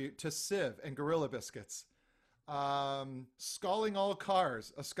ska tribute to Civ and Gorilla Biscuits. Scalding All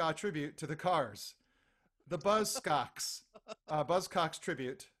Cars, a ska tribute to the Cars. The Buzzcocks, Buzzcocks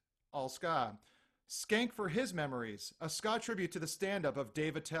tribute, all ska. Skank for His Memories, a ska tribute to the stand-up of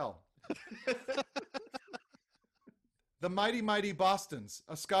Dave Attell. The Mighty Mighty Bostons,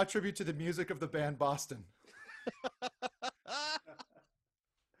 a ska tribute to the music of the band Boston.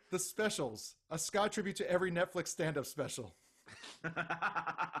 The Specials, a ska tribute to every Netflix stand-up special.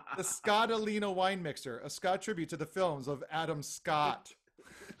 The Scottalina Wine Mixer, a ska tribute to the films of Adam Scott.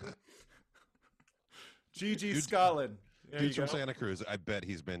 Gigi Scotland. Dude's from Santa Cruz. I bet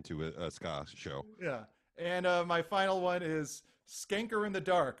he's been to a ska show. Yeah. And my final one is Skanker in the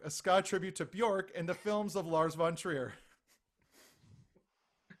Dark, a ska tribute to Bjork and the films of Lars von Trier.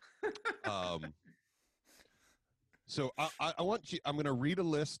 So I want you. I'm going to read a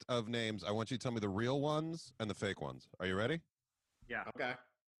list of names. I want you to tell me the real ones and the fake ones. Are you ready? Yeah. Okay.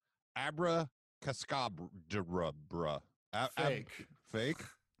 Abra Cascabra. Fake. Fake.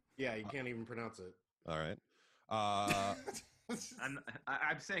 Yeah, you can't even pronounce it. All right. I'm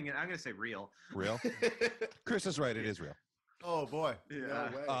saying it. I'm going to say real. Real. Chris is right. It is real. Oh boy. Yeah. No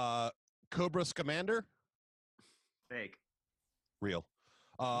way. Cobra Scamander. Fake. Real.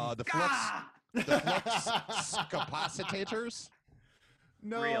 The Flux Capacitators.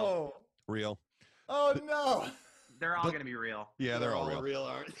 No. Real. Oh no. They're all going to be real. Yeah, they're all real.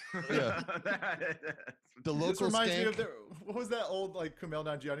 Aren't Yeah. The local This reminds me skank. of what was that old like Kumail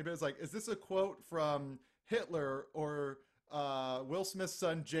Nanjiani bit? It's like, is this a quote from Hitler or Will Smith's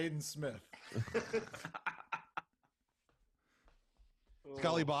son Jaden Smith?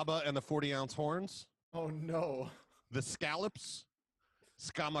 Scully Baba and the 40-ounce horns. Oh no. The Scallops.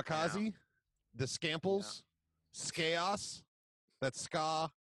 Skamakazi. The Scamples. Skaos. That's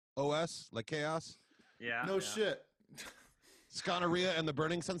Ska OS, like chaos. Yeah. No shit. Sconorrhea and the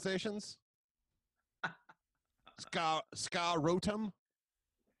Burning Sensations. Ska Rotum.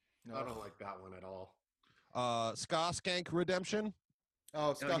 No. I don't like that one at all. Ska Skank Redemption.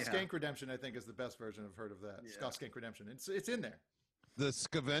 Oh, Ska yeah. Skank Redemption, I think, is the best version I've heard of that. Yeah. Ska Skank Redemption. It's in there. The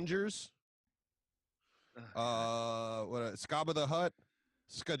Scavengers. What? Scabba the Hut.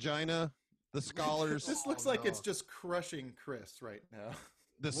 Skagina. The Scholars. This looks like it's just crushing Chris right now.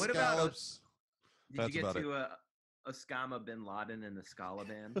 The What about Scallops. Did That's you get about to Osama bin Laden and the Scala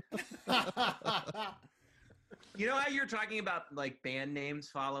band? You know how you're talking about like band names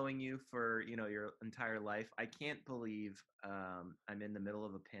following you for your entire life? I can't believe I'm in the middle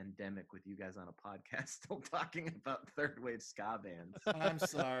of a pandemic with you guys on a podcast still talking about third wave ska bands. I'm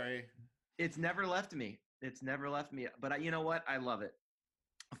sorry. It's never left me. But you know what? I love it.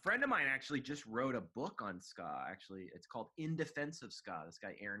 A friend of mine actually just wrote a book on ska. Actually, it's called In Defense of Ska. This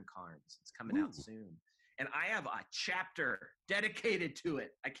guy, Aaron Carnes. It's coming out soon. And I have a chapter dedicated to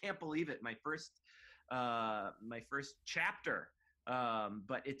it. I can't believe it. My first chapter.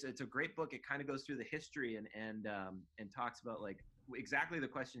 But it's a great book. It kind of goes through the history and talks about like exactly the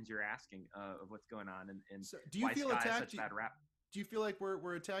questions you're asking of what's going on and So, do you why feel ska is attacked? such bad rap. Do you feel like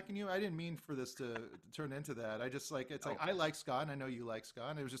we're attacking you? I didn't mean for this to turn into that. I just like it's like I like ska and I know you like ska,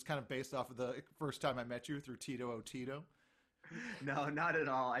 and it was just kind of based off of the first time I met you through Tito O Tito. No, not at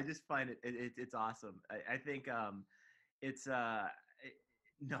all. I just find it's awesome. I think it's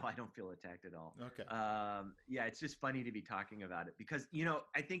no, I don't feel attacked at all. Okay. Yeah, it's just funny to be talking about it because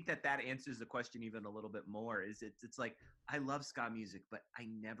I think that answers the question even a little bit more. It's like I love ska music, but I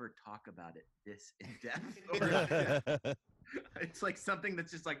never talk about it this in depth. It's like something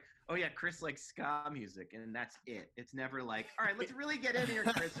that's just like, oh yeah, Chris likes ska music, and that's it. It's never like, all right, let's really get in here,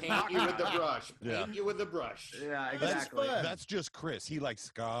 Chris. and Paint talk you with the about it." brush. Yeah. Paint you with the brush. Yeah, That's exactly. fun. That's just Chris. He likes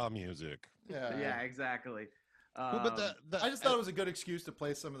ska music. Yeah, exactly. Well, but I just thought it was a good excuse to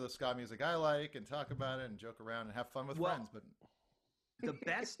play some of the ska music I like and talk about it and joke around and have fun with friends. But the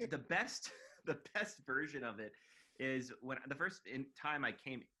best version of it is when the first time I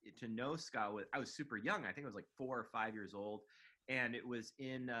came to know ska, I was super young. I think I was like 4 or 5 years old, and it was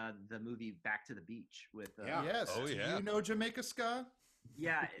in the movie Back to the Beach with. Yes. Oh, yeah. Do you know Jamaica ska?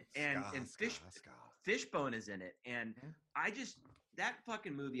 Yeah, and Fishbone is in it, and that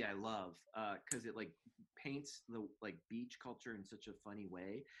fucking movie I love because it like paints the like beach culture in such a funny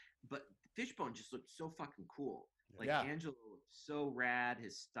way, but Fishbone just looked so fucking cool. Like Angelo looked so rad,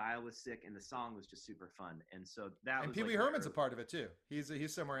 his style was sick, and the song was just super fun. And so that was. Pee Wee Herman's a part of it too.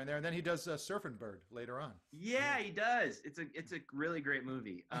 He's somewhere in there, and then he does Surfing Bird later on. Yeah, he does. It's a really great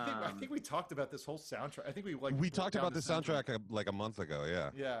movie. I think we talked about this whole soundtrack. I think we talked about the soundtrack like a month ago.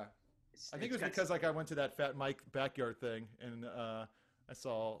 Yeah. Yeah. I think it was because like I went to that Fat Mike backyard thing, and I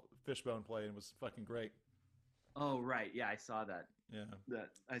saw Fishbone play, and it was fucking great. Oh right, yeah, I saw that. Yeah,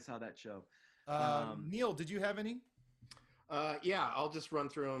 I saw that show. Neil, did you have any? Yeah, I'll just run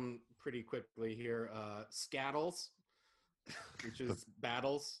through them pretty quickly here. Scattles, which is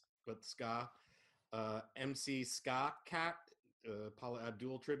battles, but ska. MC Ska Cat, Paula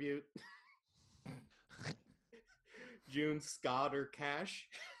Abdul tribute. June Scott or Cash.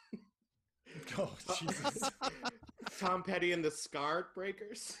 Oh, Jesus. Tom Petty and the Scar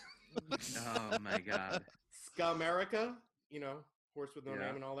Breakers. Oh, my God. Ska America, Horse with No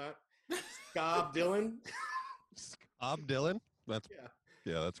Name and all that. Scob Dylan. Scob Dylan? That's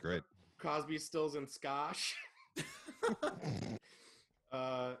that's great. Crosby, Stills, and Skosh.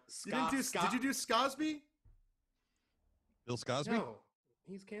 Did you do Scosby? Bill Scosby? No,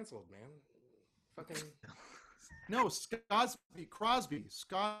 he's canceled, man. Fucking... No, Scosby, Crosby,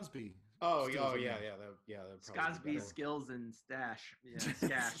 Scosby. Oh, yeah. Scosby, Skills, and Stash.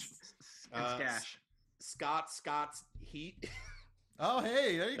 Yeah, Skash. Scott's Heat. Oh,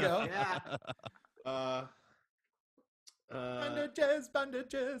 hey, there you go. Yeah. Bandages.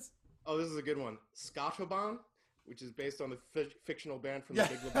 Oh, this is a good one. Scottoban, which is based on the fictional band from The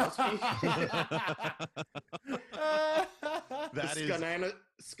Big Lebowski. That is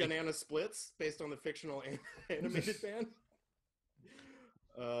Skanana Splits, based on the fictional animated band.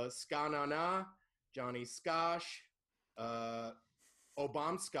 Ska-na-na, Johnny Skosh,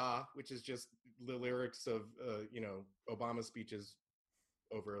 Obamska, which is just the lyrics of Obama speeches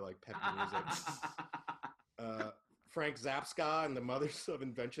over like peppy music. Frank Zapska and the Mothers of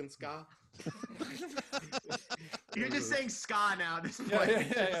Invention Ska. You're just saying ska now at this point.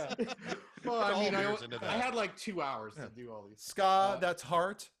 Yeah. Well, I mean, I had like 2 hours to do all these. Ska, that's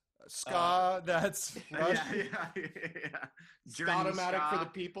heart. Ska, that's rush. Yeah. Ska-tomatic for the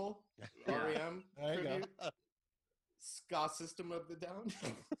people. REM. There you go. Ska System of the Down.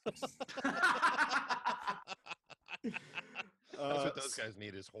 That's what those guys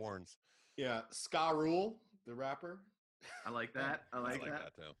need is horns. Yeah, Ska Rule, the rapper. I like that. I like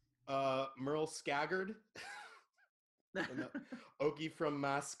that too. Merle Skaggard. Okie from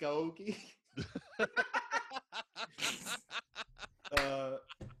Muskogee.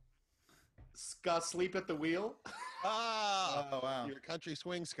 Ska Sleep at the Wheel. Oh, wow. Your country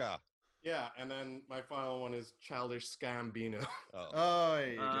swing ska. Yeah, and then my final one is Childish Scambino. Oh,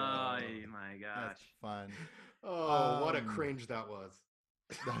 there you go. Oh my gosh. That's fun. Oh, what a cringe that was.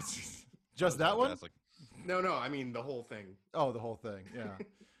 That's just that one? No, I mean the whole thing. Oh, the whole thing,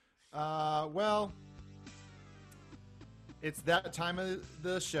 yeah. Well, it's that time of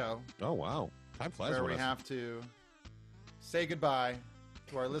the show. Oh, wow. Time flies. Where we have to say goodbye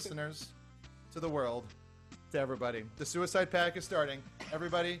to our listeners, to the world, to everybody. The Suicide Pack is starting.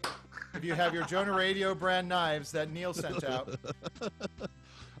 Everybody, if you have your Jonah Radio brand knives that Neil sent out,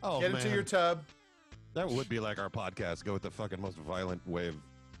 get into your tub. That would be like our podcast. Go with the fucking most violent way of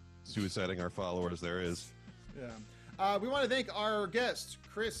suiciding our followers there is. Yeah. We want to thank our guest,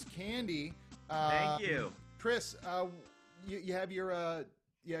 Chris Candy. Thank you. Chris, you have your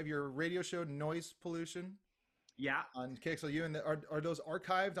radio show Noise Pollution. Yeah. On KXLU, and are those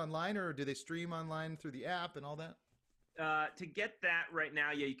archived online, or do they stream online through the app and all that? To get that right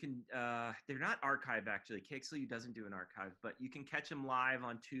now, you can. They're not archived actually. KXLU doesn't do an archive, but you can catch them live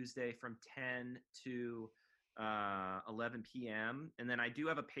on Tuesday from 10 to 11 p.m. And then I do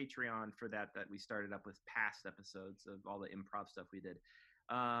have a Patreon for that we started up with past episodes of all the improv stuff we did.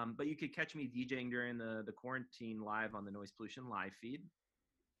 But you could catch me DJing during the quarantine live on the Noise Pollution live feed.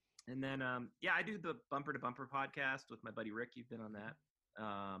 And then, I do the Bumper to Bumper podcast with my buddy Rick. You've been on that.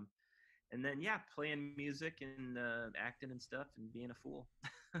 And then, playing music and acting and stuff and being a fool.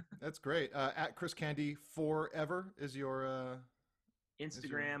 That's great. At Chris Candy Forever is your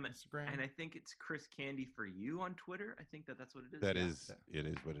Instagram. And I think it's Chris Candy for you on Twitter. I think that's what it is. It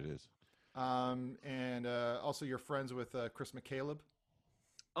is what it is. And also you're friends with Chris McCaleb.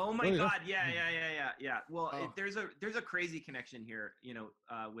 Oh my Oh, yeah. God! Yeah. Well, there's a crazy connection here,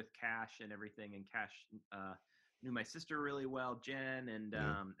 with Cash and everything. And Cash knew my sister really well, Jen, and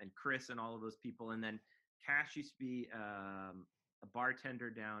Chris, and all of those people. And then Cash used to be a bartender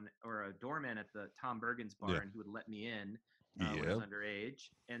down, or a doorman at the Tom Bergen's bar, and he would let me in when I was underage.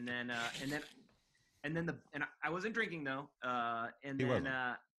 And then I wasn't drinking though. And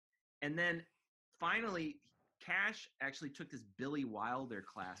then finally, Cash actually took this Billy Wilder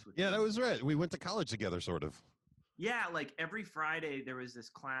class with me. Yeah, that was right. We went to college together, sort of. Yeah, like every Friday there was this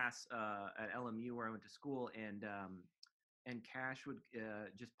class at LMU where I went to school, and Cash would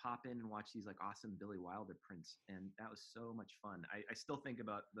just pop in and watch these like awesome Billy Wilder prints, and that was so much fun. I still think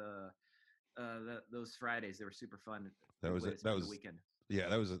about those Fridays. They were super fun. That was the weekend. Yeah,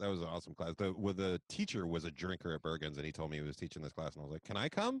 that was an awesome class. The teacher was a drinker at Bergen's, and he told me he was teaching this class, and I was like, "Can I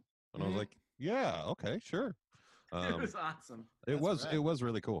come?" And I was like, "Yeah, okay, sure." It was awesome. It was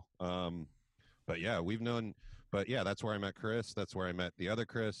really cool. But yeah, that's where I met Chris. That's where I met the other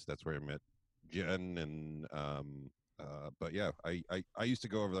Chris. That's where I met Jen. And but yeah, I used to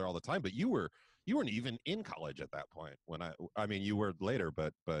go over there all the time. But you weren't even in college at that point when I mean you were later,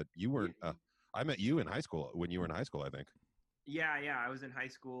 but you weren't. I met you in high school when you were in high school, I think. Yeah, I was in high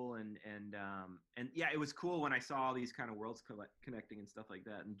school, and yeah, it was cool when I saw all these kind of worlds connecting and stuff like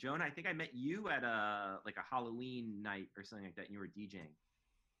that. And Jonah, I think I met you at a Halloween night or something like that, and you were DJing.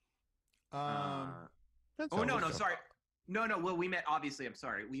 Sorry, no. Well, we met. Obviously, I'm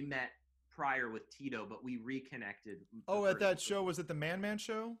sorry, we met prior with Tito, but we reconnected. Oh, at that show, was it the Man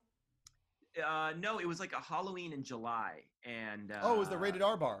show? No, it was like a Halloween in July, and it was the Rated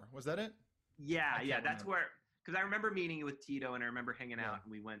R bar. Was that it? Yeah, that's where. Because I remember meeting you with Tito, and I remember hanging out,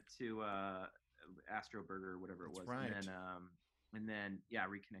 and we went to Astro Burger or whatever it was, right. And then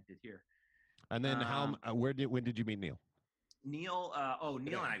reconnected here. And then when did you meet Neil? Neil and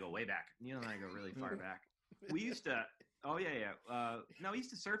I go way back. Neil and I go really far back. We used to. Oh yeah. We used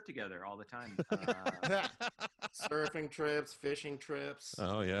to surf together all the time. Surfing trips, fishing trips.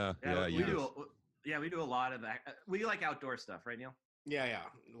 Oh yeah. We do a lot of that. We like outdoor stuff, right, Neil? Yeah.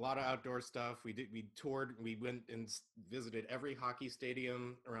 A lot of outdoor stuff. We toured. We went and visited every hockey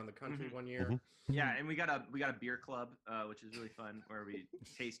stadium around the country one year. Mm-hmm. Yeah, and we got a beer club, which is really fun, where we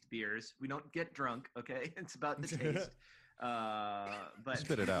taste beers. We don't get drunk, okay? It's about the taste. But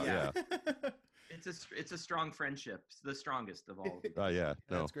spit it out, yeah. It's a strong friendship. It's the strongest of all. Oh yeah,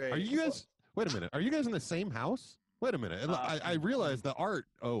 no. That's great. Are you guys? Wait a minute. Are you guys in the same house? Wait a minute. I realized the art.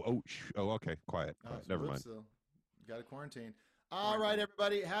 Okay. Quiet. Never mind. Got to quarantine. All right,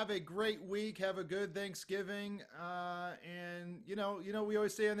 everybody. Have a great week. Have a good Thanksgiving. And we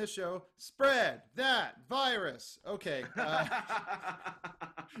always say on this show, spread that virus. Okay. Don't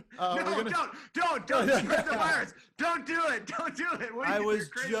spread the virus. Don't do it. Don't do it. I was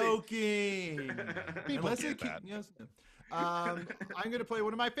joking. Unless it I'm going to play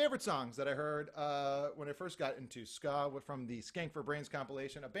one of my favorite songs that I heard when I first got into ska from the Skank for Brains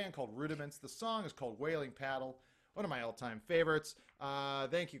compilation, a band called Rudiments. The song is called Wailing Paddle. One of my all-time favorites.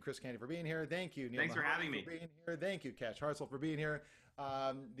 Thank you, Chris Candy, for being here. Thank you, Neil. Thanks for having me. Being here. Thank you, Cash Hartzell, for being here.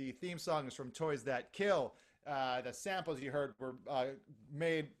 The theme song is from Toys That Kill. The samples you heard were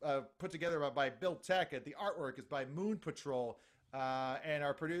put together by Bill Tech. The artwork is by Moon Patrol. And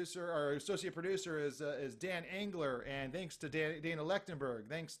our associate producer is Dan Engler. And thanks to Dana Lechtenberg.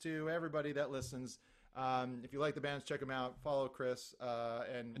 Thanks to everybody that listens. If you like the bands, check them out. Follow Chris.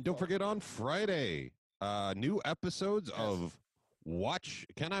 And don't forget on Friday. New episodes of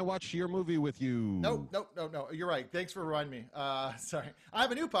Can I Watch Your Movie With You? No. You're right. Thanks for reminding me. Sorry. I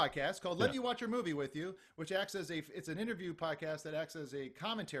have a new podcast called Let Me Watch Your Movie With You, which acts as it's an interview podcast that acts as a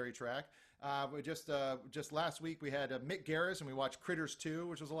commentary track. Just last week we had Mick Garris and we watched Critters 2,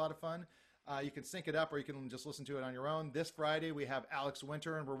 which was a lot of fun. You can sync it up or you can just listen to it on your own. This Friday we have Alex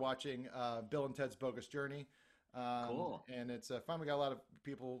Winter and we're watching Bill and Ted's Bogus Journey. Cool. And it's fun. We got a lot of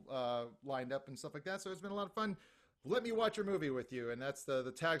people lined up and stuff like that. So it's been a lot of fun. Let me watch your movie with you. And that's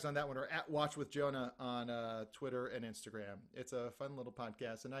the tags on that one are at Watch with Jonah on Twitter and Instagram. It's a fun little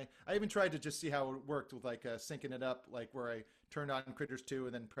podcast. And I even tried to just see how it worked with syncing it up, like where I turned on Critters 2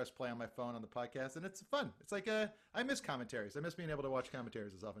 and then press play on my phone on the podcast. And it's fun. It's like I miss commentaries. I miss being able to watch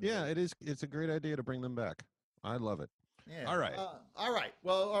commentaries as often. Yeah, it is. It's a great idea to bring them back. I love it. Yeah. All right.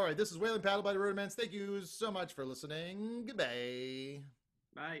 Well, all right. This is Wailing Paddle by the Rudiments. Thank you so much for listening. Goodbye.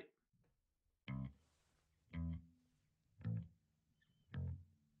 Bye.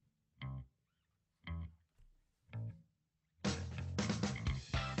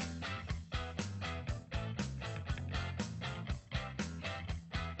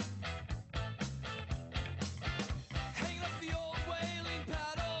 Hang up the old wailing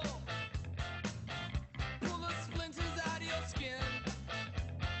paddle.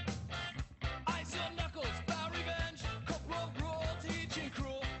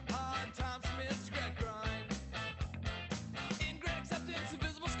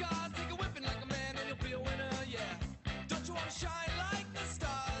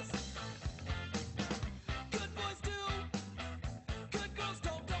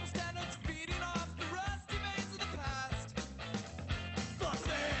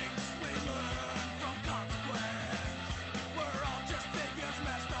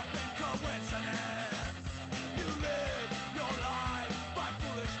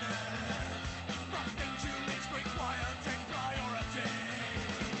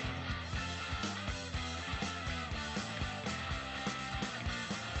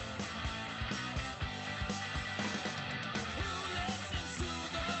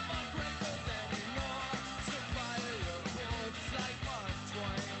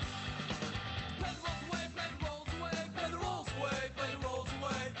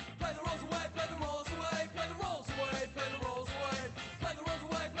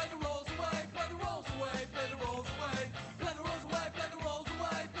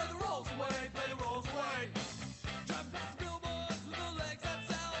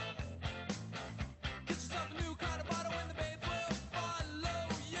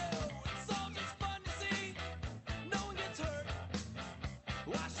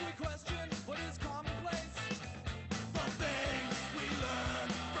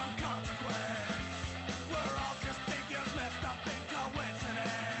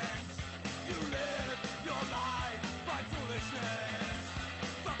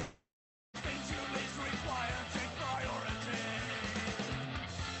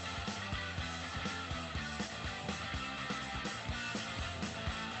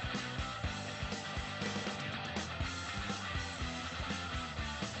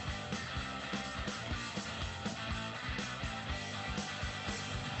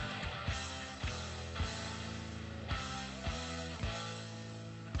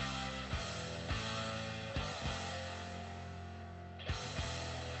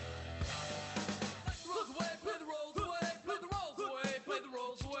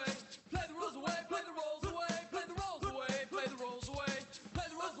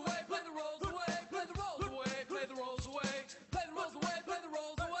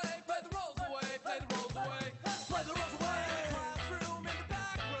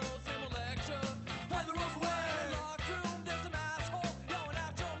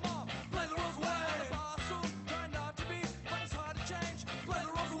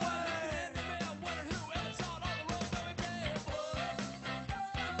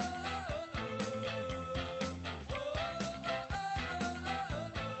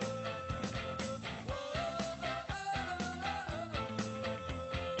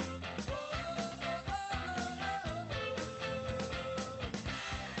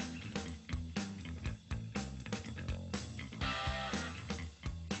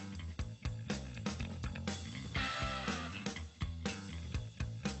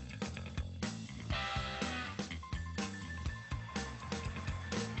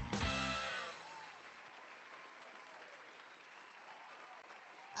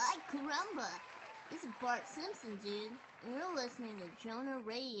 Ay, caramba. This is Bart Simpson, dude, and you're listening to Jonah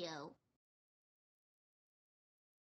Radio.